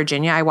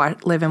Virginia. I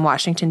live in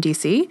Washington,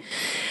 D.C.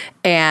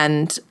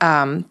 And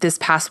this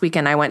past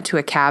weekend, I went to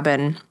a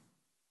cabin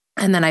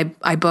And then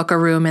I book a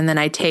room, and then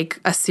I take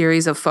a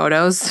series of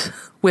photos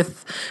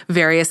with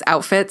various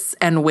outfits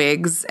and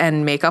wigs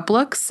and makeup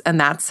looks. And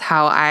that's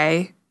how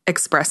I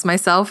express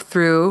myself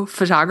through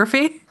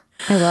photography.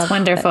 I love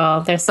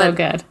wonderful. They're so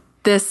good.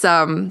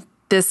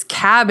 This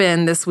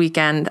cabin this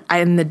weekend,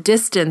 in the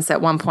distance at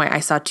one point, I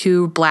saw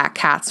 2 black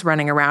cats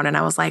running around, and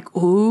I was like,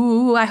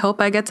 ooh, I hope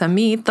I get to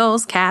meet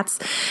those cats.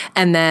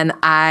 And then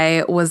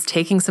I was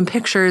taking some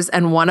pictures,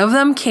 and one of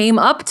them came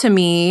up to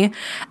me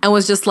and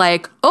was just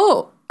like,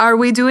 oh, are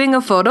we doing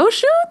a photo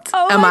shoot?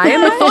 Am I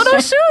in the photo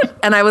shoot?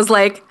 And I was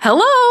like,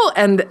 hello.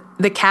 And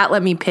the cat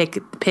let me pick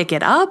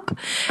it up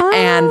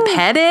and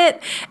pet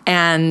it.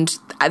 And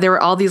there were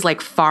all these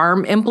like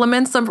farm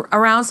implements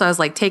around. So I was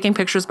like taking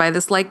pictures by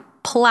this like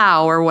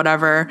plow or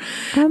whatever.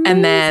 Amazing.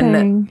 And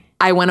then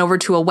I went over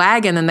to a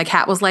wagon, and the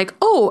cat was like,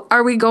 oh,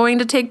 are we going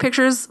to take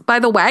pictures by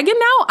the wagon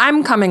now?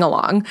 I'm coming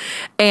along.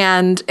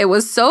 And it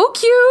was so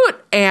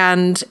cute.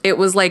 And it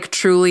was like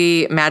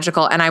truly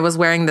magical. And I was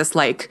wearing this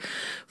like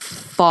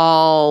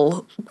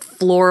fall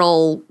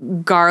floral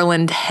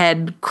garland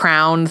head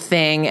crown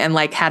thing and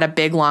like had a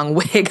big long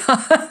wig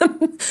on.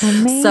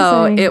 Amazing.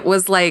 So it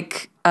was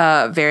like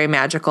a very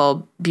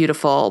magical,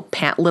 beautiful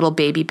little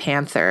baby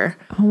panther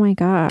Oh my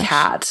gosh.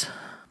 cat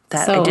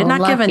that So I did not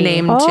give a lucky.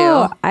 name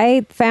Oh, to.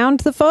 I found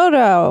the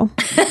photo.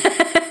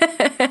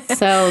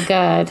 So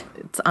good.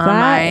 It's on That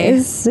my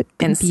is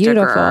Instagram.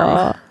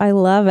 beautiful. I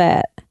love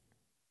it.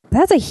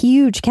 That's a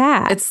huge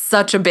cat. It's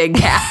such a big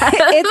cat.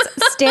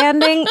 It's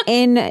standing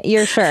in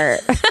your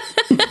shirt.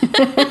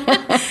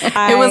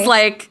 It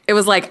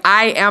was like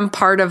I am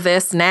part of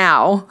this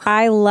now.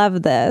 I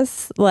love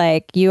this.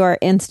 Like, you are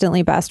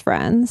instantly best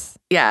friends.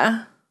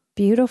 Yeah.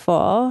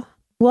 Beautiful.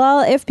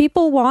 Well, if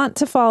people want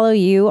to follow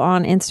you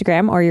on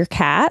Instagram or your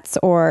cats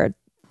or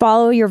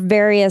follow your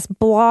various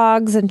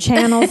blogs and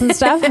channels and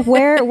stuff,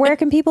 where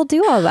can people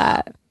do all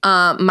that?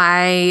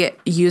 My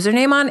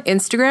username on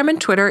Instagram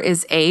and Twitter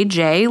is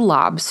AJ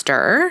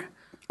Lobster,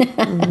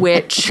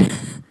 which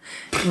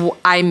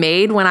I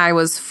made when I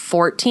was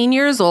 14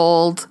 years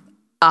old,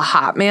 a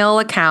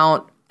Hotmail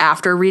account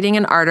after reading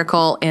an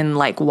article in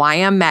like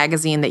YM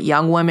magazine that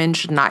young women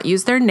should not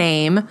use their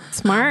name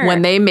Smart.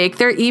 when they make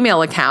their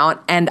email account.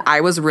 And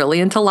I was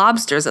really into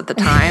lobsters at the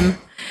time.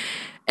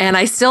 And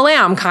I still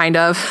am, kind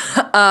of.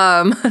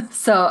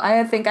 So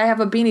I think I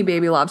have a Beanie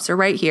Baby lobster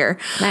right here.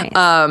 Nice.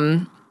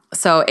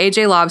 So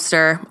AJ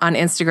Lobster on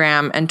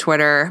Instagram and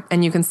Twitter,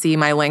 and you can see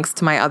my links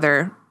to my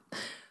other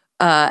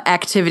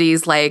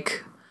activities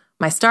like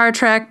my Star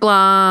Trek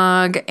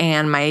blog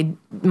and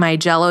my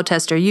Jello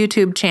Tester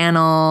YouTube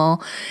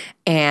channel,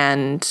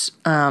 and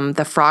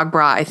the frog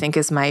bra I think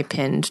is my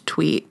pinned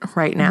tweet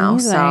right now.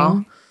 Amazing.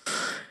 So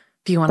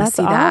if you want to That's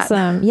see that,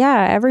 awesome.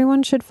 Yeah,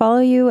 everyone should follow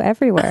you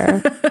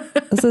everywhere.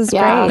 This is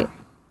Yeah. great.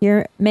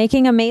 You're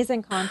making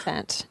amazing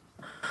content.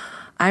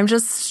 I'm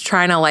just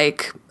trying to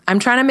I'm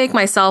trying to make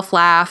myself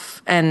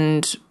laugh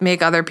and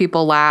make other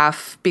people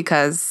laugh,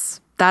 because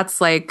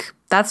that's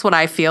what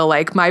I feel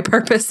like my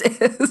purpose is.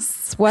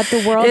 It's what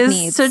the world is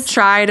needs. to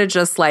try to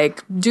just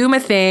like do my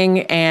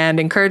thing and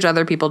encourage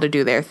other people to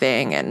do their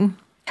thing and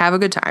have a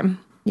good time.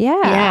 Yeah.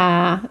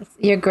 Yeah.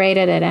 You're great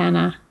at it,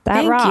 Anna. That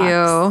Thank rocks.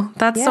 you.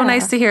 That's so Yeah.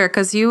 nice to hear,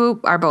 because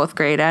you are both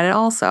great at it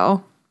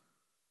also.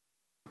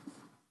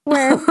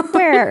 We're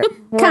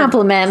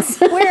Compliments.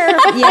 we're bad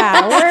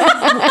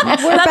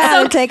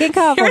at taking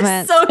You're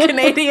compliments. so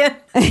Canadian.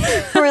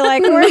 We're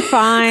like, we're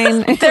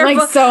fine. They're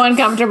like so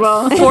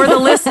uncomfortable. for the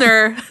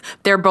listener,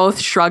 they're both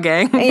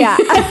shrugging. Yeah.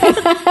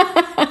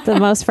 The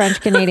most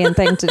French Canadian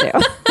thing to do.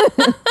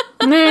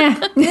 Nah.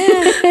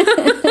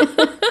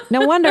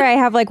 No wonder I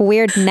have like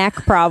weird neck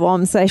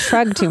problems. I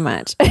shrug too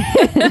much.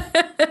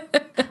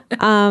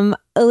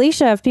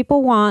 Alicia, if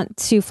people want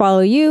to follow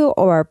you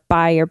or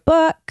buy your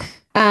book,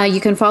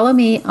 You can follow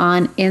me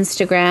on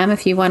Instagram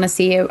if you want to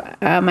see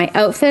my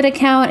outfit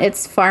account.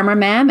 It's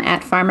FarmerMam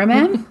at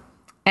FarmerMam.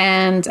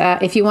 And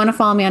if you want to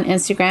follow me on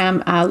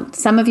Instagram,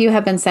 some of you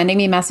have been sending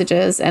me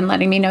messages and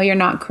letting me know you're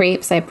not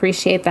creeps. I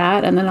appreciate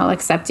that. And then I'll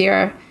accept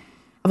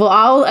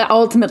I'll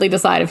ultimately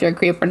decide if you're a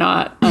creep or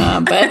not.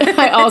 But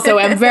I also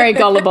am very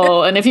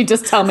gullible. And if you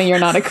just tell me you're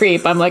not a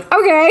creep, I'm like,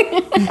 okay.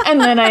 And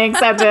then I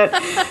accept it.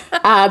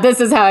 This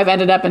is how I've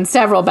ended up in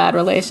several bad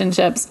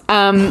relationships.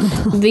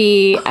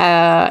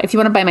 If you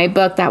want to buy my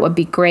book, that would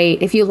be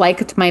great. If you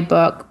liked my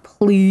book,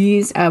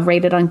 please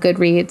rate it on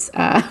Goodreads,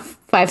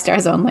 5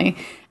 stars only.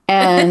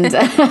 And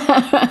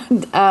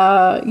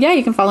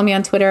you can follow me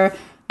on Twitter.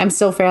 I'm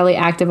still fairly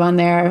active on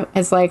there.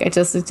 It's like I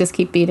just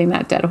keep beating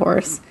that dead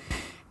horse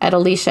at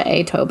Alicia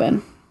A.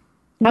 Tobin.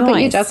 How about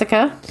you, Nice.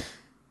 Jessica?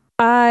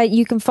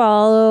 you can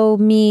follow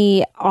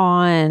me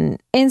on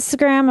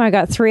Instagram. I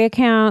got 3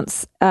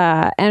 accounts.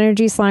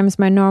 Energy Slime is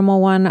my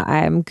normal one.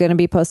 I'm going to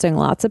be posting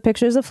lots of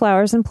pictures of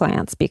flowers and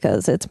plants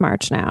because it's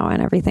March now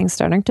and everything's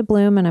starting to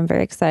bloom, and I'm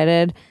very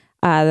excited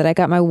that I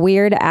got my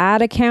weird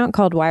ad account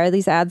called Why Are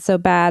These Ads So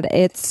Bad?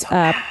 It's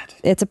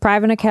a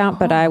private account,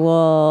 but I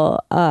will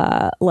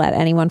let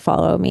anyone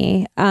follow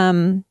me.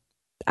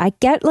 I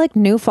get like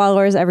new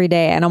followers every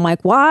day and I'm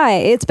like, why?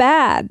 It's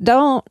bad.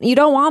 You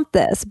don't want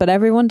this, but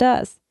everyone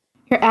does.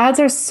 Your ads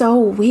are so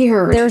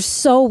weird. They're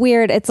so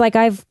weird. It's like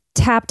I've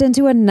tapped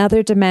into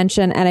another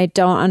dimension and I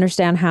don't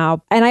understand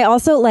how. And I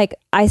also like,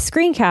 I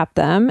screen cap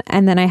them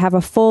and then I have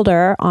a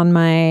folder on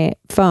my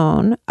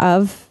phone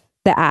of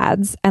the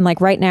ads. And like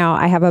right now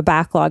I have a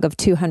backlog of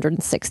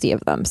 260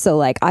 of them. So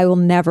like I will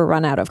never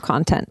run out of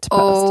content to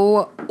post.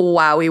 Oh,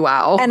 wowie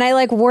wow. And I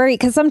like worry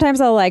because sometimes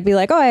I'll like be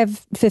like, oh, I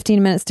have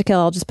 15 minutes to kill.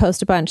 I'll just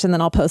post a bunch. And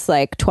then I'll post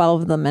like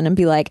 12 of them and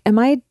be like, am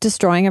I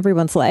destroying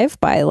everyone's life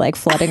by like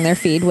flooding their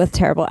feed with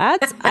terrible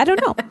ads? I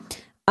don't know.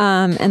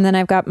 And then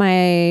I've got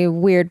my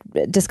weird,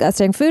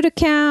 disgusting food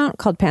account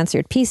called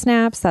Pan-Seared Pea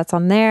Snaps. That's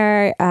on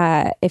there.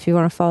 If you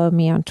want to follow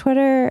me on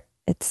Twitter,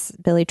 it's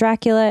Billy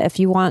Dracula. If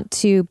you want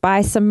to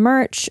buy some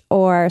merch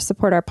or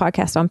support our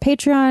podcast on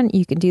Patreon,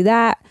 you can do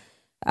that.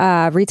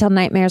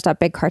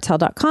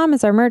 retailnightmares.bigcartel.com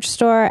is our merch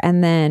store.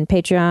 And then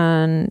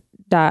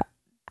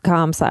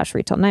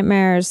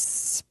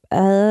patreon.com/retailnightmares.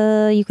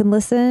 You can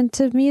listen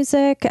to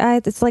music.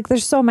 It's like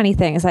there's so many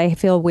things. I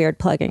feel weird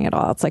plugging it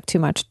all. It's like too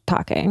much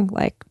talking.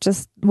 Like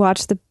just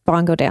watch the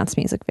bongo dance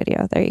music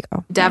video. There you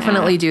go.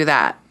 Definitely do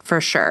that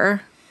for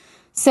sure.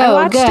 So I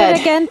watched good. it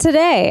again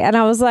today and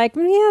I was like,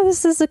 yeah,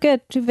 this is a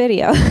good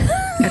video.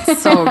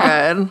 It's so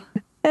good.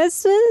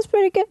 It's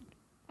pretty good.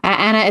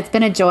 Anna, it's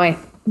been a joy.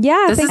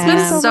 Yeah, This has thank you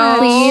been so so much.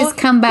 Please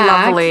come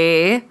back.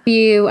 lovely.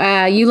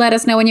 You let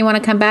us know when you want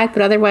to come back,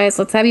 but otherwise,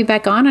 let's have you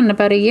back on in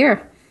about a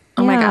year.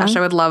 Oh my Yeah. gosh,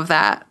 I would love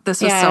that.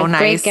 This was so nice.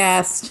 Great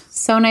guest.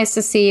 So nice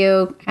to see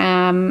you.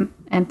 And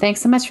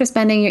thanks so much for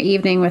spending your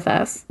evening with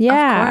us.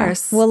 Yeah, Of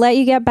course. we'll let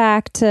you get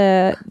back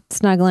to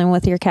snuggling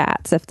with your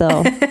cats if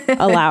they'll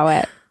allow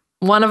it.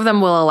 One of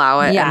them will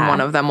allow it Yeah. and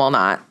one of them will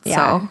not. Yeah.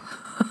 So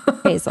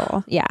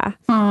Hazel, yeah.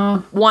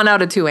 1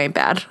 out of 2 ain't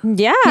bad.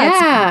 Yeah,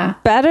 Yeah. it's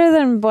better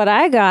than what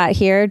I got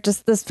here.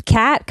 Just this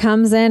cat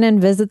comes in and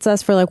visits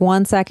us for like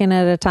 1 second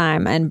at a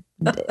time and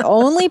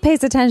only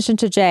pays attention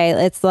to Jay.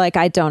 It's like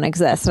I don't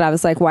exist. And I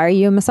was like, why are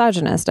you a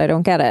misogynist? I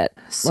don't get it.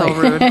 So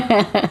rude.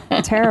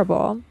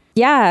 Terrible.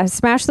 Yeah,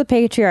 smash the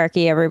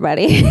patriarchy,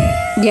 everybody.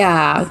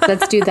 Yeah,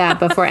 let's do that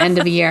before end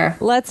of year.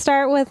 Let's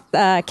start with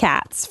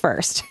cats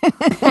first.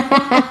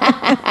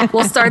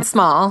 We'll start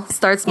small.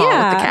 Start small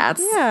with the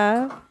cats.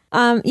 Yeah.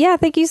 Yeah,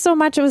 thank you so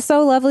much. It was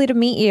so lovely to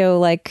meet you,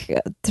 like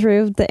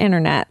through the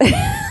internet.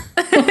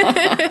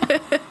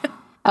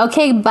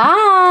 Okay,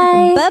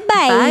 bye. Bye-bye.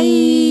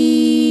 Bye.